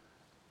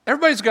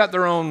 Everybody's got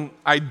their own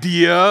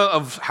idea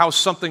of how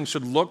something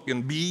should look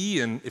and be,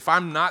 and if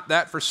I'm not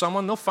that for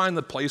someone, they'll find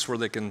the place where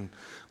they can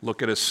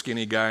look at a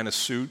skinny guy in a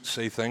suit,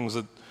 say things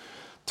that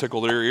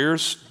tickle their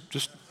ears.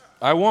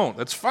 I won't.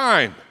 That's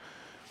fine.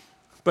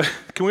 But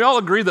can we all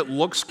agree that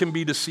looks can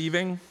be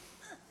deceiving?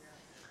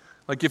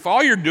 Like if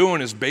all you're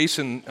doing is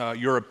basing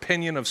your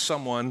opinion of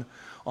someone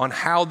on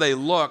how they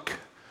look,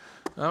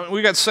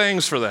 we got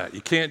sayings for that.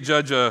 You can't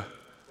judge a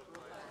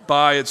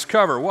by its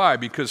cover. Why?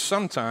 Because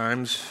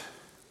sometimes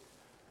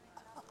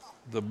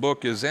the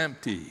book is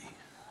empty,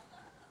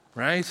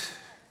 right?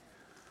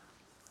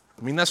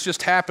 That's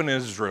just happened in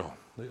Israel.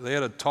 They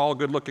had a tall,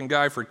 good-looking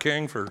guy for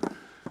king for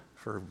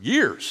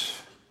years,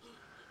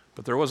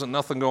 but there wasn't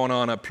nothing going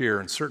on up here,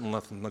 and certainly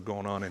nothing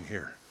going on in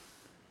here.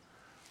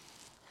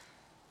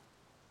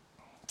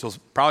 So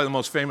probably the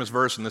most famous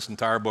verse in this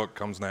entire book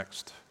comes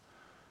next.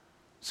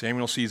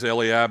 Samuel sees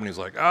Eliab, and he's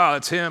like,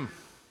 that's him.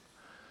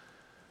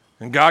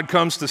 And God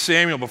comes to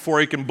Samuel before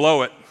he can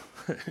blow it.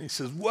 He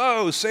says,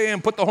 whoa,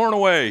 Sam, put the horn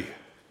away.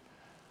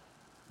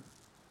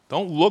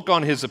 Don't look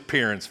on his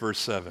appearance, verse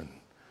 7.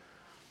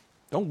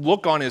 Don't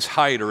look on his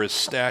height or his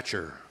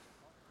stature.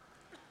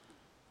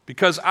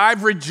 Because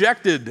I've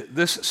rejected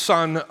this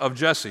son of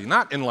Jesse,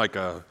 not in like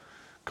a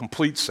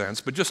complete sense,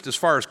 but just as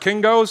far as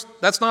king goes,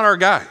 that's not our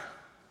guy.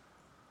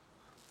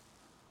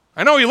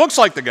 I know he looks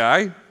like the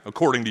guy,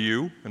 according to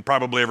you, and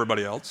probably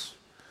everybody else,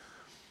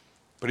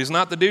 but he's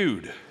not the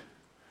dude.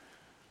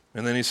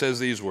 And then he says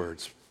these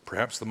words,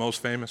 perhaps the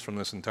most famous from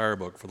this entire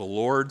book, for the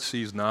Lord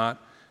sees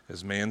not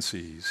as man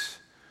sees.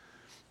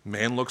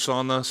 Man looks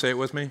on the, say it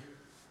with me,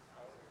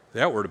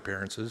 the outward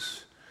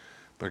appearances,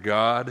 but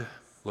God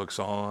looks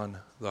on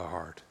the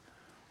heart.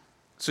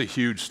 It's a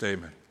huge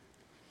statement.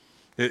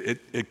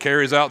 It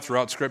carries out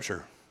throughout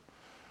Scripture.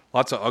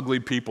 Lots of ugly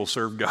people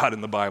serve God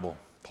in the Bible.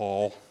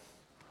 Paul,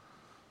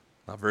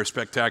 not very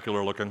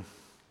spectacular looking,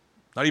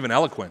 not even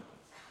eloquent,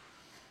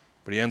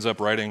 but he ends up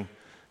writing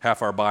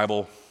half our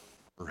Bible,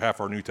 or half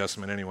our New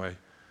Testament anyway,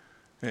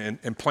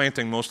 and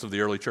planting most of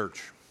the early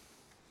church.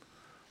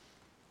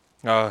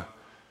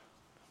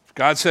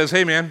 God says,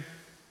 hey man,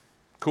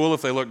 cool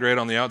if they look great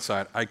on the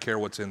outside. I care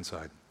what's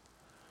inside.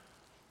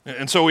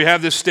 And so we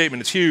have this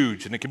statement. It's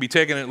huge, and it can be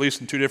taken at least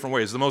in two different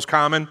ways. The most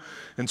common,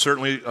 and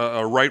certainly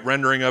a right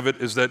rendering of it,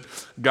 is that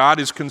God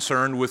is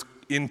concerned with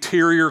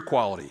interior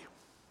quality,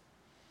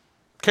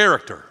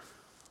 character.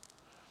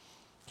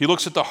 He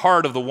looks at the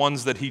heart of the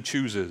ones that he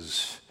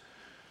chooses,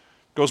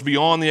 goes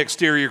beyond the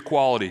exterior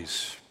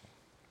qualities,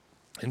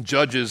 and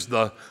judges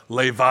the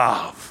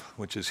levav,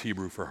 which is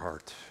Hebrew for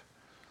heart.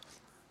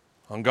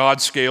 On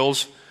God's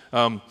scales,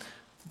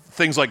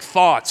 things like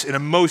thoughts and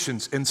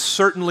emotions and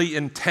certainly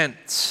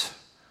intents,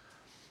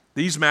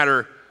 these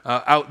matters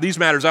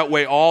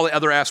outweigh all the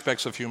other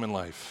aspects of human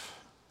life.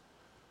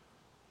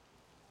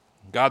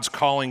 God's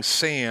calling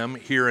Sam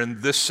here in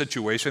this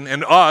situation,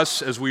 and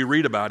us as we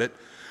read about it,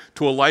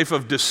 to a life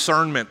of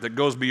discernment that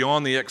goes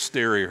beyond the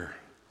exterior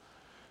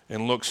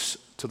and looks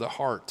to the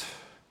heart.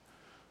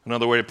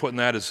 Another way of putting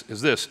that is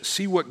this: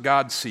 see what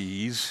God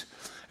sees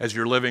as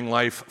you're living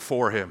life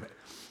for him.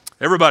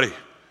 Everybody,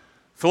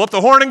 fill up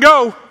the horn and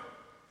go.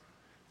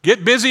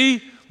 Get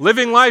busy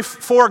living life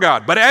for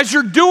God. But as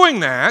you're doing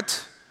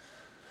that,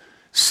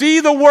 see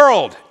the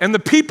world and the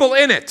people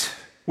in it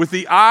with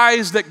the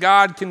eyes that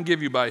God can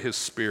give you by his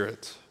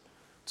Spirit.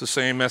 It's the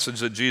same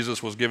message that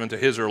Jesus was given to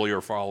his earlier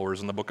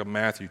followers in the book of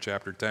Matthew,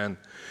 chapter 10.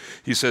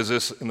 He says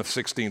this in the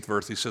 16th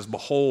verse. He says,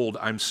 behold,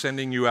 I'm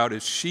sending you out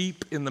as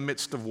sheep in the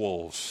midst of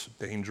wolves.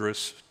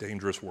 Dangerous,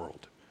 dangerous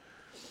world.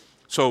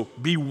 So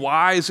be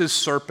wise as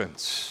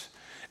serpents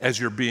as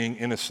you're being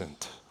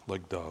innocent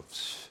like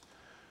doves.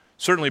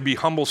 Certainly be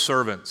humble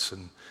servants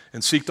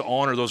and seek to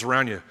honor those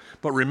around you.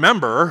 But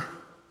remember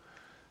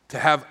to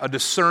have a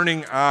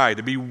discerning eye,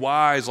 to be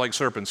wise like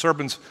serpents.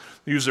 Serpents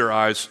use their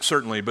eyes,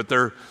 certainly, but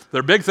their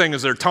big thing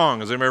is their tongue.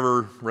 Has anyone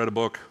ever read a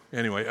book?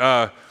 Anyway,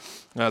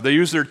 they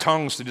use their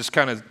tongues to just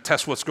kind of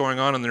test what's going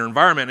on in their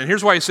environment. And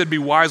here's why he said be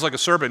wise like a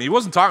serpent. He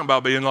wasn't talking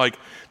about being like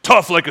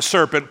tough like a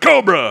serpent,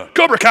 Cobra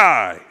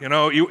Kai.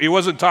 He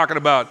wasn't talking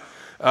about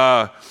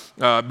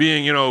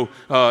being,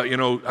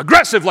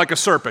 aggressive like a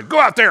serpent. Go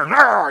out there,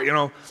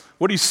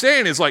 What he's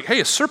saying is like, hey,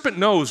 a serpent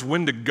knows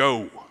when to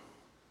go.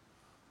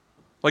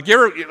 Like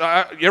you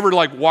ever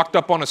like walked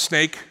up on a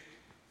snake,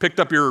 picked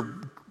up your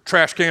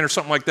trash can or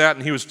something like that,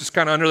 and he was just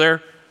kind of under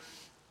there?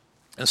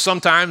 And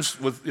sometimes,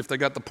 if they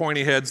got the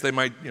pointy heads, they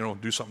might,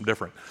 do something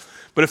different.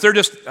 But if they're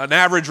just an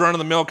average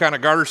run-of-the-mill kind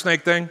of garter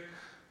snake thing,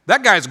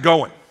 that guy's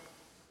going.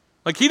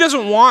 Like he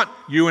doesn't want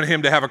you and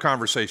him to have a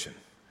conversation.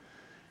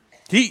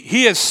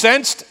 He has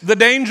sensed the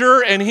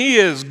danger and he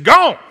is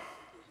gone.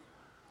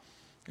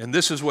 And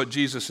this is what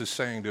Jesus is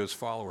saying to his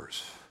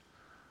followers.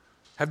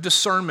 Have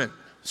discernment.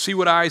 See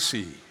what I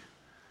see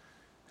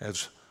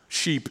as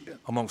sheep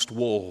amongst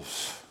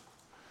wolves.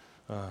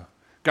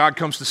 God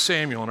comes to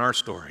Samuel in our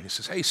story and he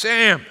says, hey,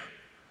 Sam,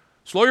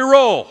 slow your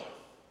roll.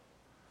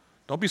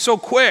 Don't be so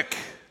quick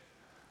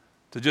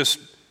to just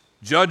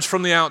judge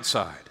from the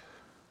outside.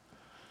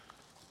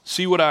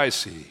 See what I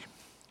see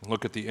and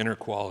look at the inner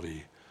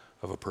quality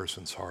of a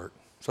person's heart.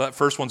 So that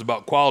first one's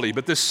about quality.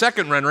 But this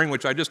second rendering,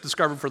 which I just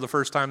discovered for the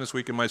first time this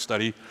week in my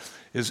study,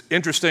 is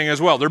interesting as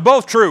well. They're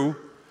both true,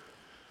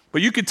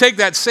 but you could take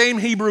that same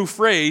Hebrew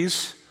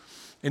phrase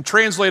and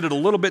translate it a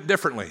little bit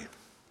differently.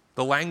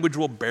 The language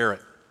will bear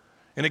it.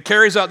 And it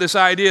carries out this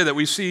idea that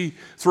we see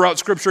throughout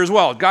Scripture as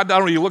well. God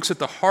not only looks at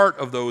the heart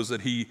of those that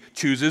he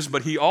chooses,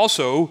 but he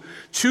also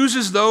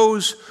chooses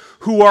those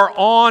who are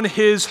on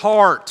his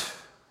heart.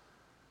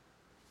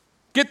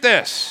 Get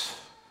this.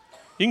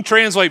 You can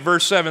translate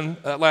verse 7,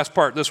 that last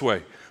part, this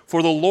way.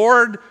 For the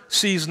Lord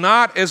sees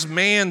not as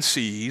man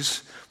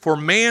sees, for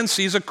man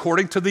sees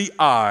according to the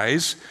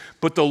eyes,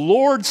 but the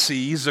Lord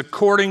sees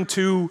according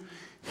to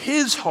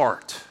his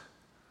heart,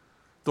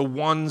 the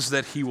ones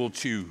that he will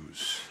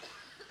choose.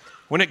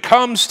 When it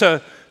comes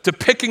to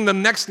picking the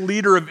next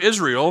leader of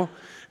Israel,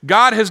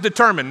 God has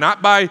determined,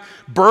 not by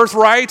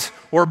birthright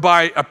or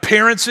by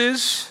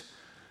appearances,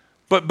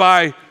 but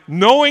by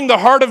knowing the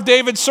heart of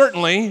David,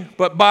 certainly,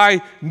 but by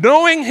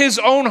knowing his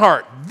own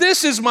heart.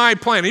 This is my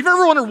plan. Have you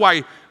ever wondered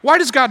Why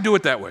does God do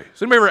it that way?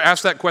 Has anybody ever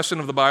asked that question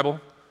of the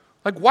Bible?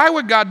 Like, why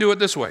would God do it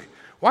this way?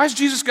 Why has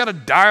Jesus got to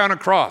die on a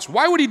cross?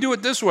 Why would he do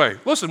it this way?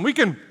 Listen, we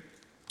can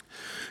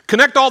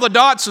connect all the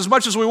dots as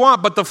much as we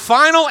want, but the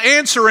final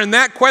answer in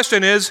that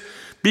question is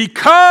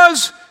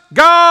because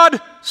God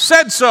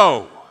said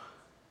so.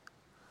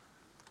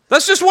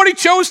 That's just what he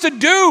chose to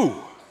do.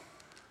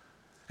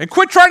 And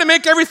quit trying to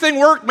make everything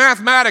work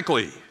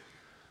mathematically.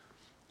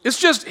 It's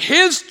just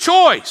his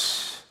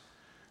choice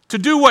to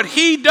do what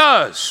he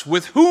does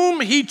with whom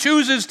he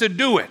chooses to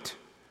do it.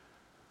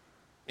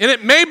 And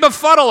it may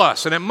befuddle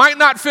us, and it might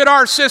not fit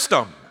our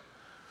system.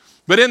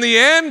 But in the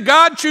end,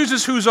 God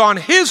chooses who's on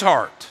his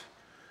heart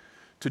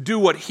to do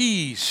what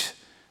he's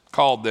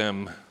called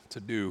them to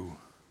do.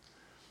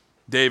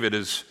 David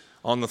is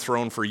on the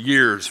throne for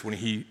years when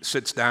he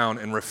sits down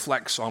and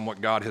reflects on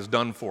what God has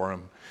done for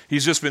him.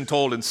 He's just been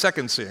told in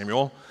 2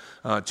 Samuel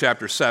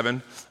chapter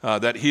 7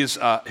 that his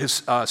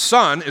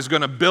son is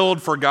going to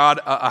build for God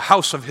a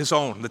house of his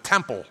own, the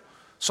temple.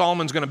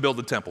 Solomon's going to build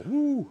the temple.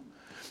 Woo.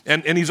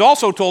 And he's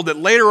also told that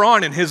later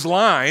on in his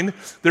line,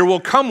 there will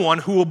come one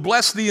who will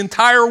bless the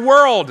entire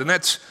world, and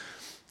that's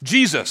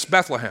Jesus,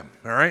 Bethlehem,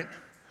 all right?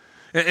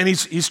 And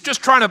he's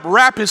just trying to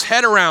wrap his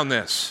head around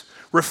this,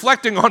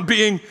 reflecting on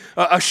being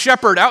a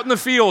shepherd out in the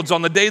fields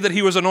on the day that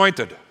he was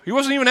anointed. He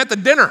wasn't even at the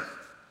dinner.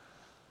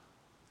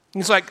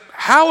 He's like,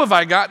 how have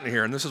I gotten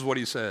here? And this is what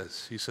he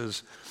says. He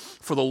says,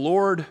 for the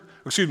Lord,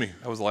 excuse me,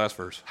 that was the last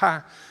verse.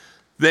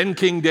 Then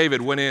King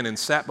David went in and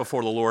sat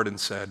before the Lord and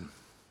said,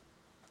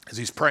 as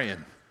he's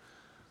praying,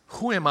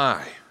 who am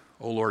I,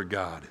 O Lord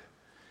God,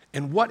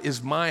 and what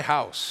is my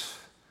house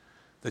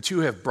that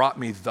you have brought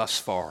me thus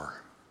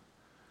far?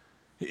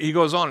 He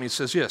goes on and he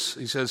says, yes,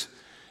 he says,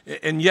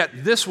 and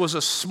yet this was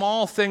a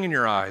small thing in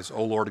your eyes,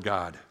 O Lord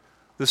God,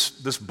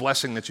 this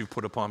blessing that you've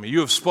put upon me. You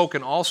have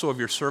spoken also of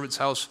your servant's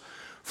house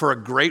for a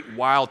great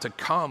while to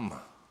come.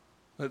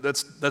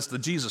 That's the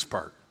Jesus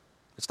part.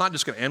 It's not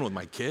just going to end with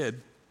my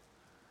kid.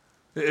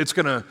 It's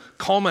going to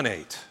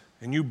culminate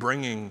in you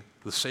bringing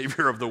the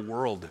Savior of the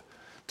world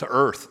to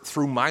earth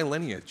through my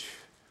lineage.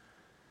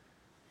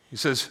 He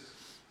says,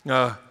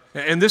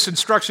 and this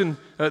instruction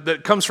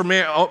that comes from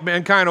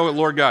mankind, O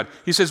Lord God,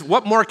 he says,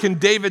 what more can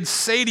David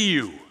say to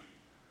you?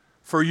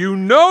 For you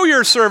know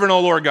your servant,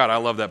 O Lord God. I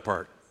love that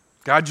part.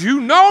 God,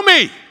 you know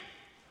me.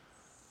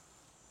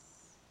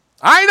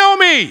 I know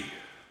me.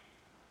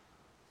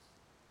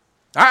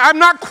 I'm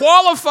not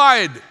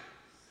qualified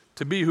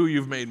to be who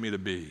you've made me to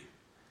be.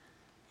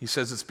 He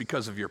says it's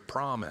because of your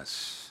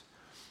promise.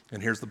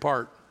 And here's the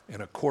part.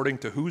 And according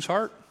to whose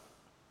heart?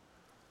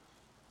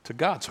 To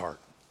God's heart.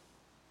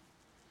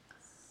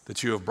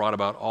 That you have brought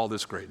about all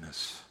this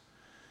greatness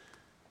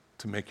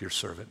to make your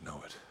servant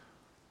know it.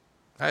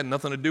 I had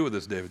nothing to do with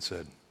this, David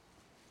said.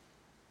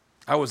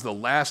 I was the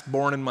last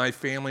born in my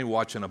family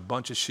watching a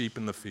bunch of sheep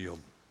in the field.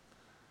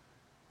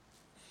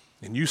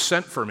 And you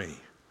sent for me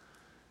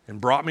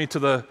and brought me to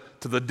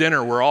the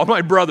dinner where all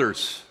my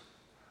brothers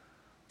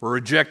were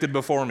rejected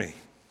before me.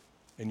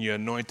 And you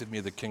anointed me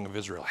the king of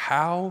Israel.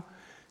 How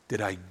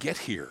did I get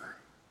here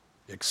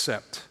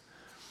except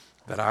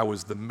that I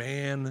was the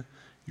man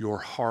your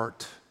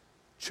heart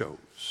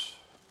chose?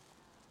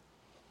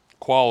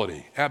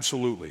 Quality,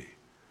 absolutely.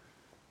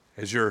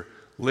 As you're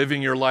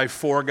living your life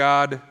for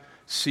God,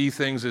 see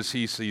things as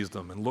he sees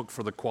them and look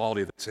for the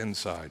quality that's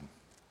inside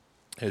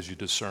as you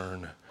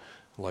discern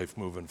life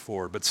moving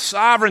forward. But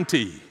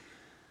sovereignty,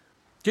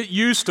 get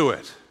used to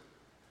it.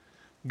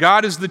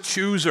 God is the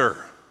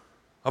chooser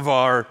of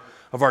our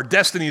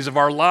destinies, of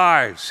our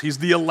lives. He's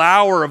the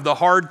allower of the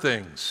hard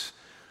things.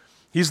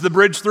 He's the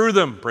bridge through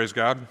them, praise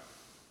God.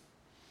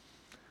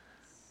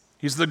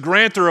 He's the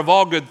granter of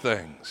all good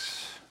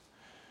things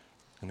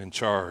and in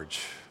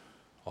charge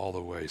all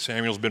the way.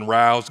 Samuel's been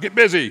roused. Get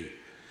busy.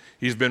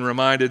 He's been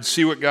reminded,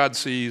 see what God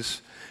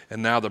sees,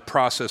 and now the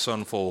process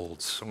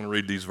unfolds. I'm going to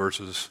read these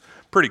verses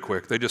pretty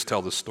quick. They just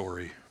tell the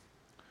story.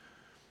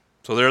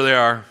 So there they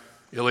are.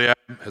 Eliab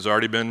has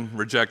already been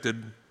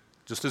rejected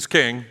just as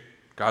king.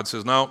 God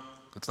says, no,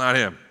 it's not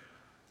him.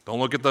 Don't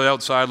look at the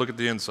outside, look at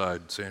the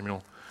inside,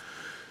 Samuel.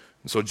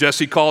 And so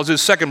Jesse calls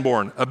his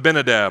secondborn,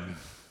 Abinadab,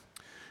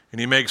 and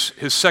he makes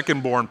his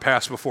secondborn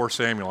pass before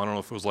Samuel. I don't know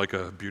if it was like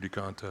a beauty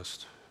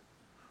contest.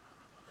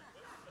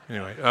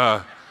 Anyway,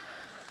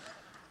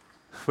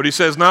 but he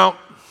says, no,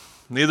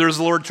 neither is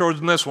the Lord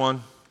chosen this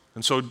one.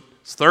 And so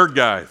his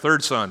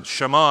third son,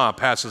 Shammah,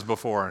 passes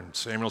before, and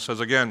Samuel says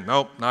again,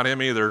 nope, not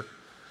him either.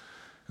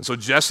 And so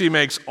Jesse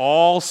makes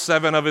all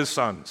 7 of his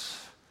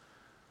sons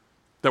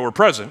that were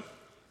present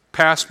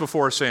pass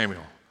before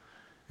Samuel.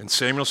 And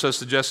Samuel says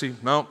to Jesse,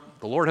 no,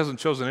 the Lord hasn't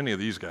chosen any of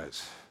these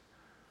guys.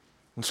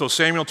 And so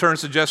Samuel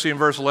turns to Jesse in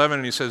verse 11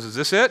 and he says, is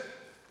this it?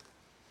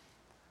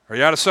 Are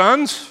you out of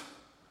sons?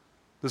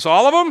 This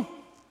all of them?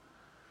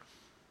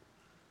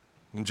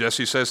 And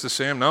Jesse says to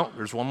Sam, no,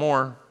 there's one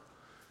more.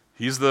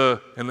 He's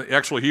and the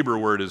actual Hebrew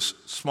word is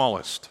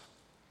smallest,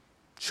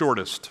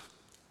 shortest.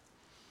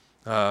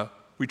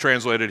 We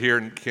translate it here,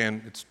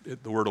 and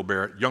the word will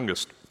bear it,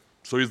 youngest.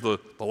 So he's the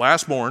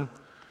lastborn.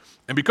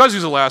 And because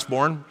he's the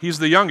lastborn, he's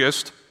the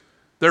youngest,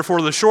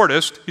 therefore the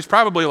shortest. He's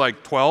probably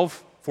like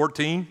 12,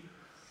 14.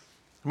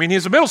 I mean,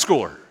 he's a middle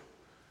schooler.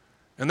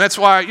 And that's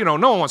why, no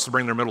one wants to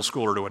bring their middle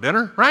schooler to a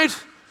dinner, right?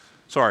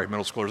 Sorry,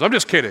 middle schoolers. I'm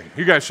just kidding.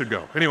 You guys should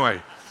go.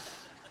 Anyway.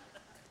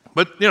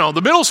 But,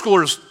 the middle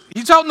schoolers,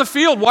 he's out in the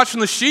field watching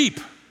the sheep.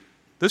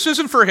 This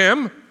isn't for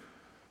him.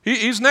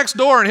 He's next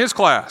door in his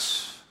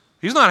class.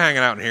 He's not hanging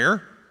out in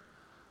here.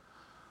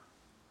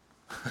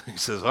 He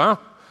says, why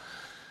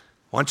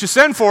don't you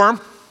send for him?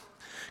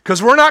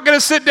 Because we're not going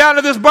to sit down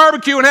to this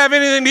barbecue and have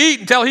anything to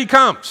eat until he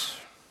comes.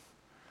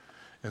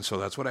 And so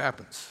that's what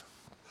happens.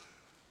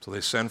 So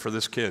they send for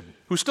this kid,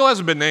 who still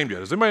hasn't been named yet.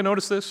 Has anybody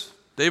noticed this?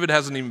 David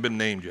hasn't even been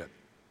named yet.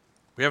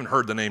 We haven't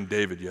heard the name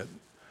David yet.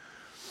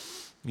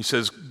 He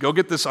says, go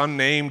get this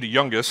unnamed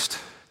youngest.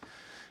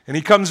 And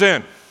he comes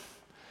in.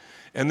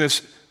 And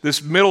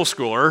this middle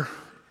schooler,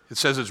 it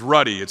says it's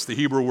ruddy. It's the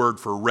Hebrew word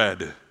for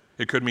red.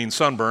 It could mean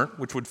sunburnt,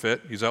 which would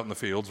fit. He's out in the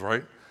fields,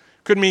 right?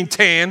 Could mean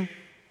tan,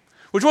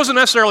 which wasn't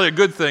necessarily a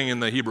good thing in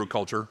the Hebrew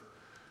culture.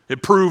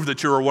 It proved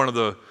that you were one of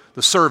the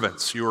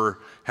servants. You were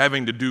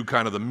having to do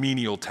kind of the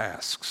menial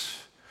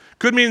tasks.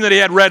 Could mean that he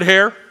had red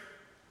hair.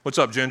 What's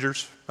up,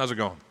 gingers? How's it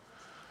going?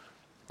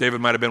 David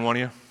might have been one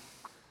of you.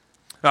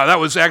 That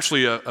was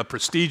actually a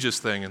prestigious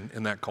thing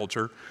in that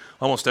culture.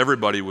 Almost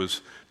everybody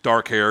was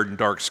dark-haired and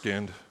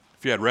dark-skinned.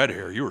 If you had red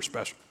hair, you were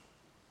special.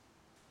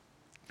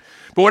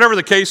 But whatever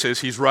the case is,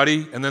 he's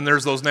ruddy, and then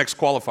there's those next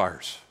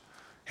qualifiers.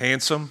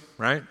 Handsome,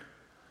 right?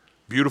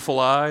 Beautiful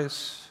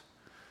eyes.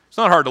 It's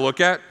not hard to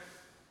look at.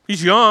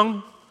 He's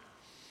young,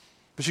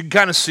 but you can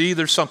kind of see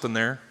there's something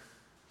there.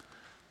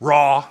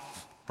 Raw,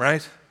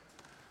 right?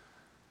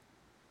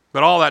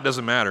 But all that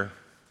doesn't matter,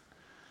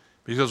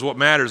 because what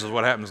matters is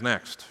what happens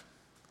next.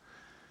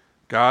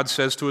 God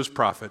says to his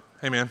prophet,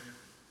 hey man,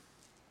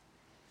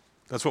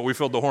 that's what we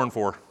filled the horn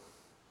for.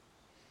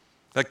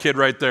 That kid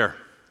right there.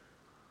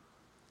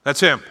 That's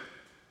him.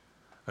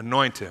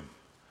 Anoint him,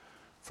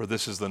 for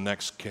this is the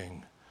next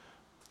king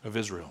of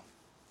Israel.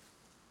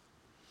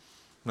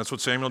 And that's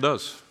what Samuel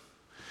does.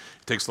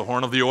 He takes the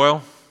horn of the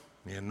oil,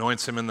 he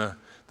anoints him in the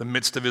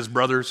midst of his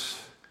brothers.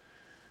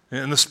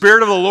 And the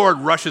Spirit of the Lord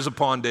rushes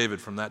upon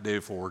David from that day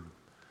forward.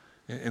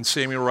 And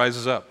Samuel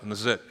rises up, and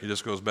this is it. He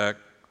just goes back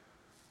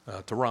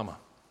to Ramah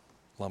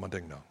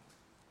Ding Dong.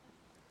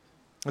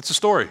 That's the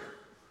story.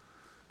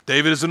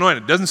 David is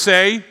anointed. It doesn't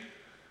say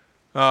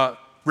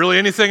really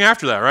anything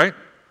after that, right?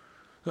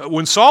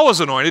 When Saul was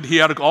anointed, he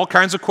had all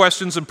kinds of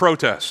questions and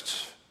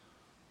protests.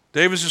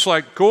 David's just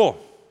like, cool.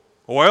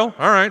 Oil?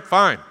 All right,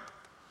 fine.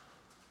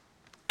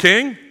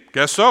 King?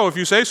 Guess so, if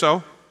you say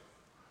so.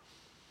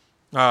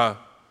 But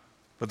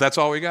that's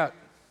all we got.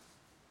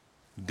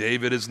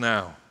 David is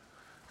now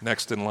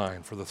next in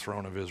line for the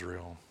throne of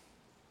Israel.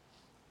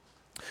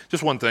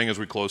 Just one thing as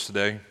we close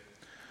today.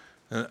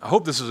 And I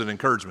hope this is an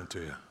encouragement to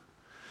you.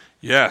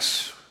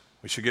 Yes,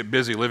 we should get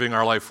busy living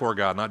our life for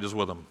God, not just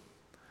with Him.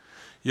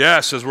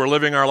 Yes, as we're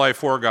living our life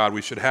for God,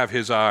 we should have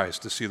His eyes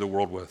to see the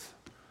world with,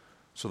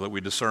 so that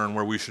we discern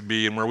where we should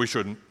be and where we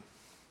shouldn't.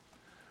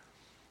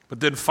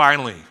 But then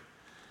finally,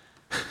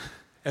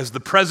 as the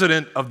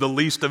president of the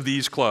least of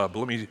these club,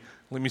 let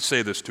me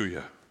say this to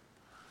you.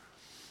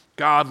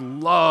 God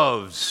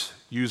loves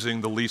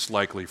using the least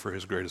likely for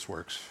His greatest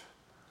works.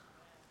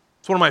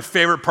 It's one of my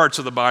favorite parts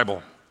of the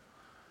Bible.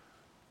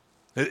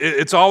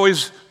 It's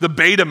always the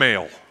beta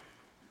male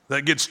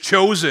that gets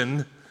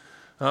chosen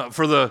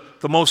for the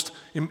most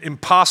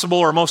impossible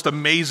or most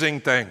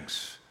amazing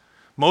things.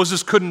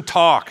 Moses couldn't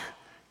talk.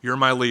 You're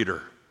my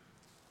leader.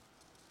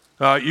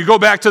 You go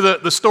back to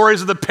the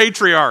stories of the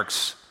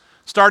patriarchs,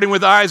 starting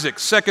with Isaac,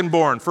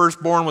 second-born.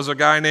 Firstborn was a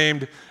guy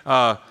named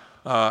Ishmael.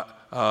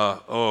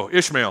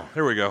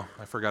 There we go.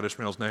 I forgot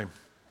Ishmael's name.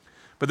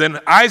 But then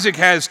Isaac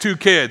has two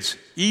kids,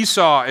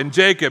 Esau and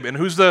Jacob. And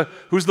who's the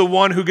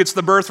one who gets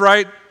the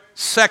birthright?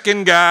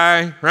 Second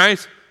guy,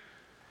 right?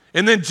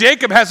 And then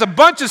Jacob has a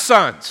bunch of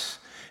sons.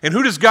 And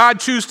who does God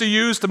choose to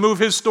use to move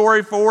his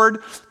story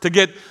forward, to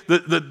get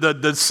the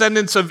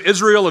descendants of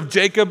Israel, of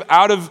Jacob,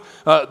 out of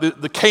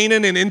the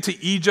Canaan and into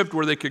Egypt,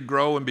 where they could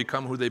grow and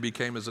become who they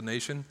became as a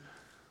nation?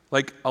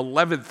 Like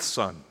 11th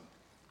son,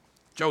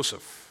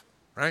 Joseph,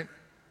 right?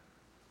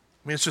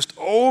 I mean, it's just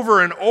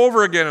over and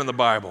over again in the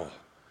Bible.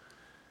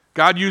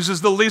 God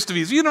uses the least of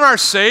these. Even our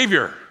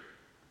Savior,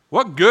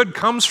 what good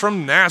comes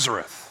from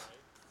Nazareth?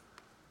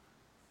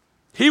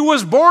 He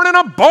was born in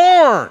a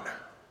barn.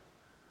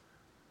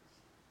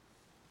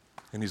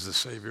 And He's the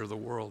Savior of the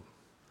world.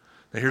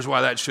 Now here's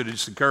why that should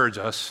just encourage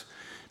us,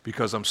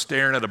 because I'm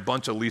staring at a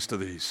bunch of least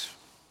of these.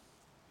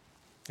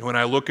 And when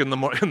I look in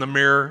the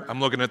mirror, I'm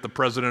looking at the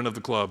president of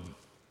the club.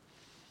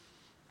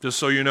 Just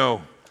so you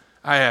know,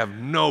 I have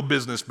no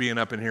business being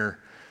up in here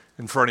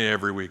in front of you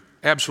every week.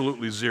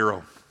 Absolutely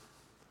zero.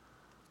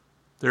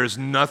 There is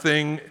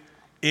nothing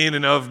in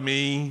and of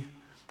me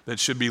that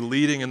should be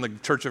leading in the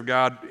church of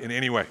God in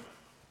any way.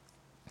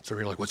 So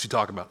you're like, what's he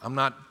talking about? I'm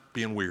not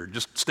being weird.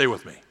 Just stay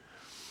with me.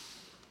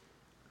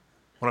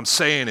 What I'm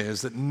saying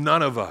is that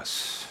none of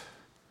us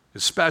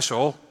is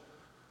special,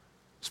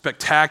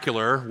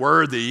 spectacular,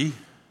 worthy,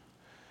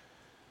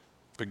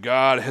 But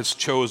God has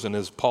chosen,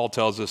 as Paul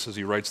tells us as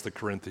he writes the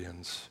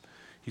Corinthians,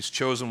 he's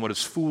chosen what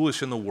is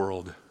foolish in the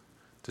world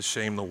to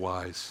shame the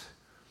wise.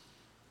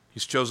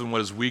 He's chosen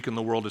what is weak in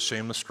the world to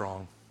shame the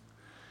strong.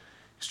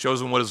 He's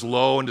chosen what is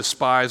low and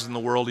despised in the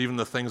world, even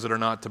the things that are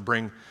not, to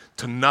bring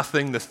to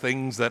nothing the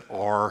things that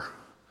are,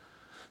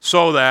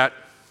 so that,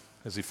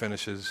 as he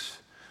finishes,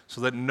 so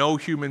that no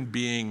human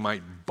being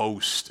might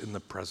boast in the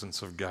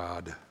presence of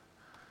God.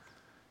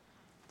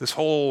 This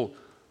whole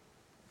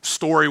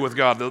story with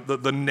God,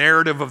 the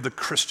narrative of the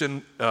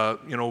Christian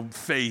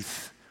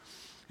faith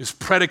is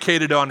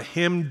predicated on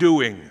him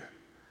doing,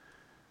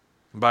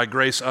 and by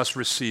grace us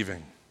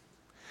receiving,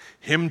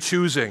 him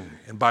choosing,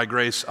 and by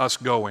grace us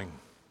going.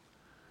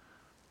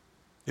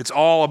 It's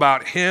all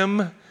about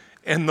him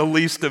and the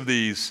least of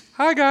these.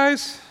 Hi,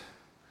 guys.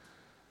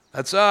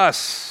 That's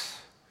us.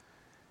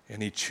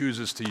 And he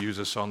chooses to use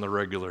us on the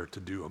regular to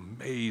do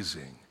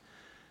amazing,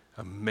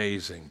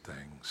 amazing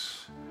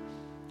things.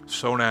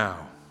 So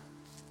now,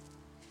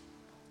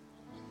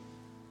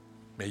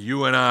 may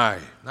you and I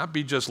not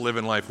be just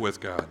living life with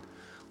God.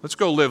 Let's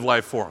go live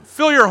life for him.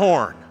 Fill your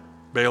horn,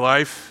 Bay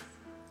Life,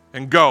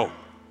 and go.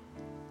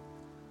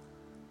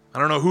 I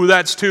don't know who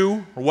that's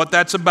to or what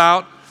that's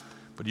about,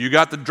 but you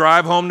got the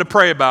drive home to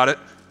pray about it.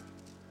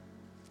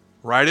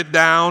 Write it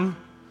down,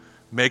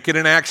 make it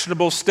an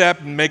actionable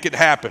step, and make it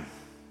happen.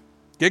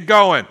 Get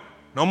going.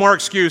 No more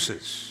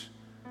excuses.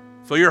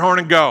 Fill your horn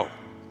and go.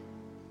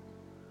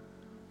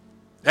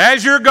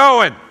 As you're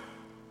going,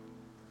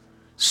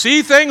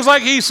 see things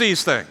like he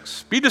sees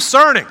things. Be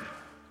discerning.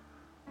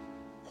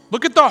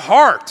 Look at the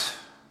heart.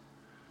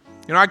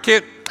 I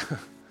can't,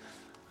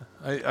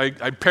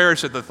 I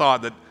perish at the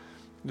thought that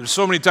there's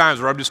so many times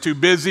where I'm just too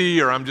busy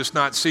or I'm just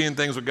not seeing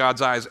things with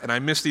God's eyes, and I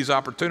miss these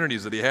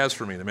opportunities that he has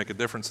for me to make a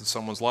difference in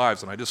someone's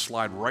lives, and I just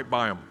slide right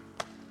by them.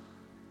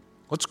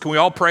 Can we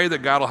all pray that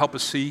God will help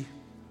us see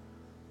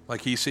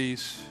like he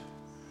sees?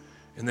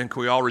 And then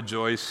can we all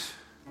rejoice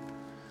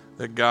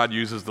that God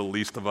uses the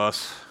least of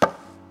us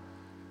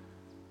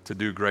to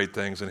do great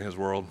things in his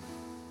world?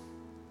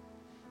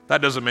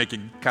 That doesn't make you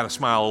kind of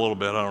smile a little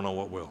bit. I don't know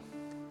what will.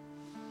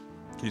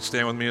 Can you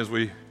stand with me as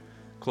we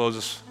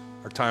close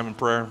our time in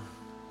prayer?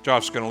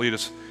 Josh's going to lead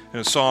us in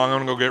a song. I'm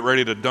going to go get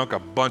ready to dunk a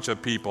bunch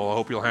of people. I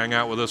hope you'll hang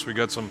out with us. We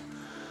got some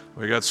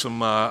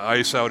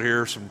ice out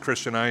here, some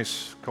Christian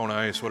ice, Kona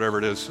ice, whatever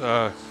it is.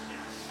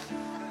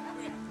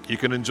 You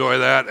can enjoy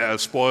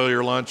that, spoil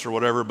your lunch or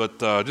whatever, but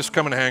just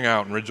come and hang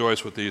out and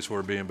rejoice with these who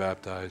are being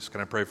baptized.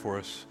 Can I pray for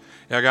us?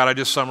 Yeah, God, I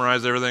just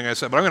summarized everything I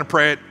said, but I'm going to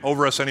pray it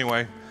over us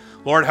anyway.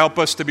 Lord, help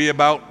us to be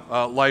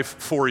about life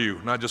for you,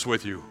 not just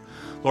with you.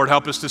 Lord,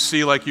 help us to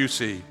see like you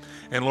see.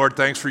 And Lord,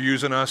 thanks for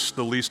using us,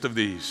 the least of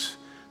these,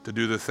 to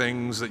do the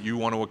things that you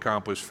want to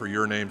accomplish for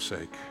your name's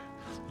sake.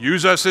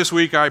 Use us this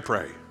week, I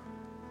pray,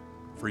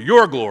 for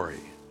your glory.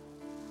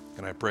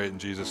 And I pray it in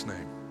Jesus'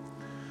 name.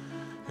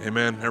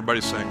 Amen.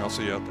 Everybody sing. I'll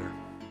see you out there.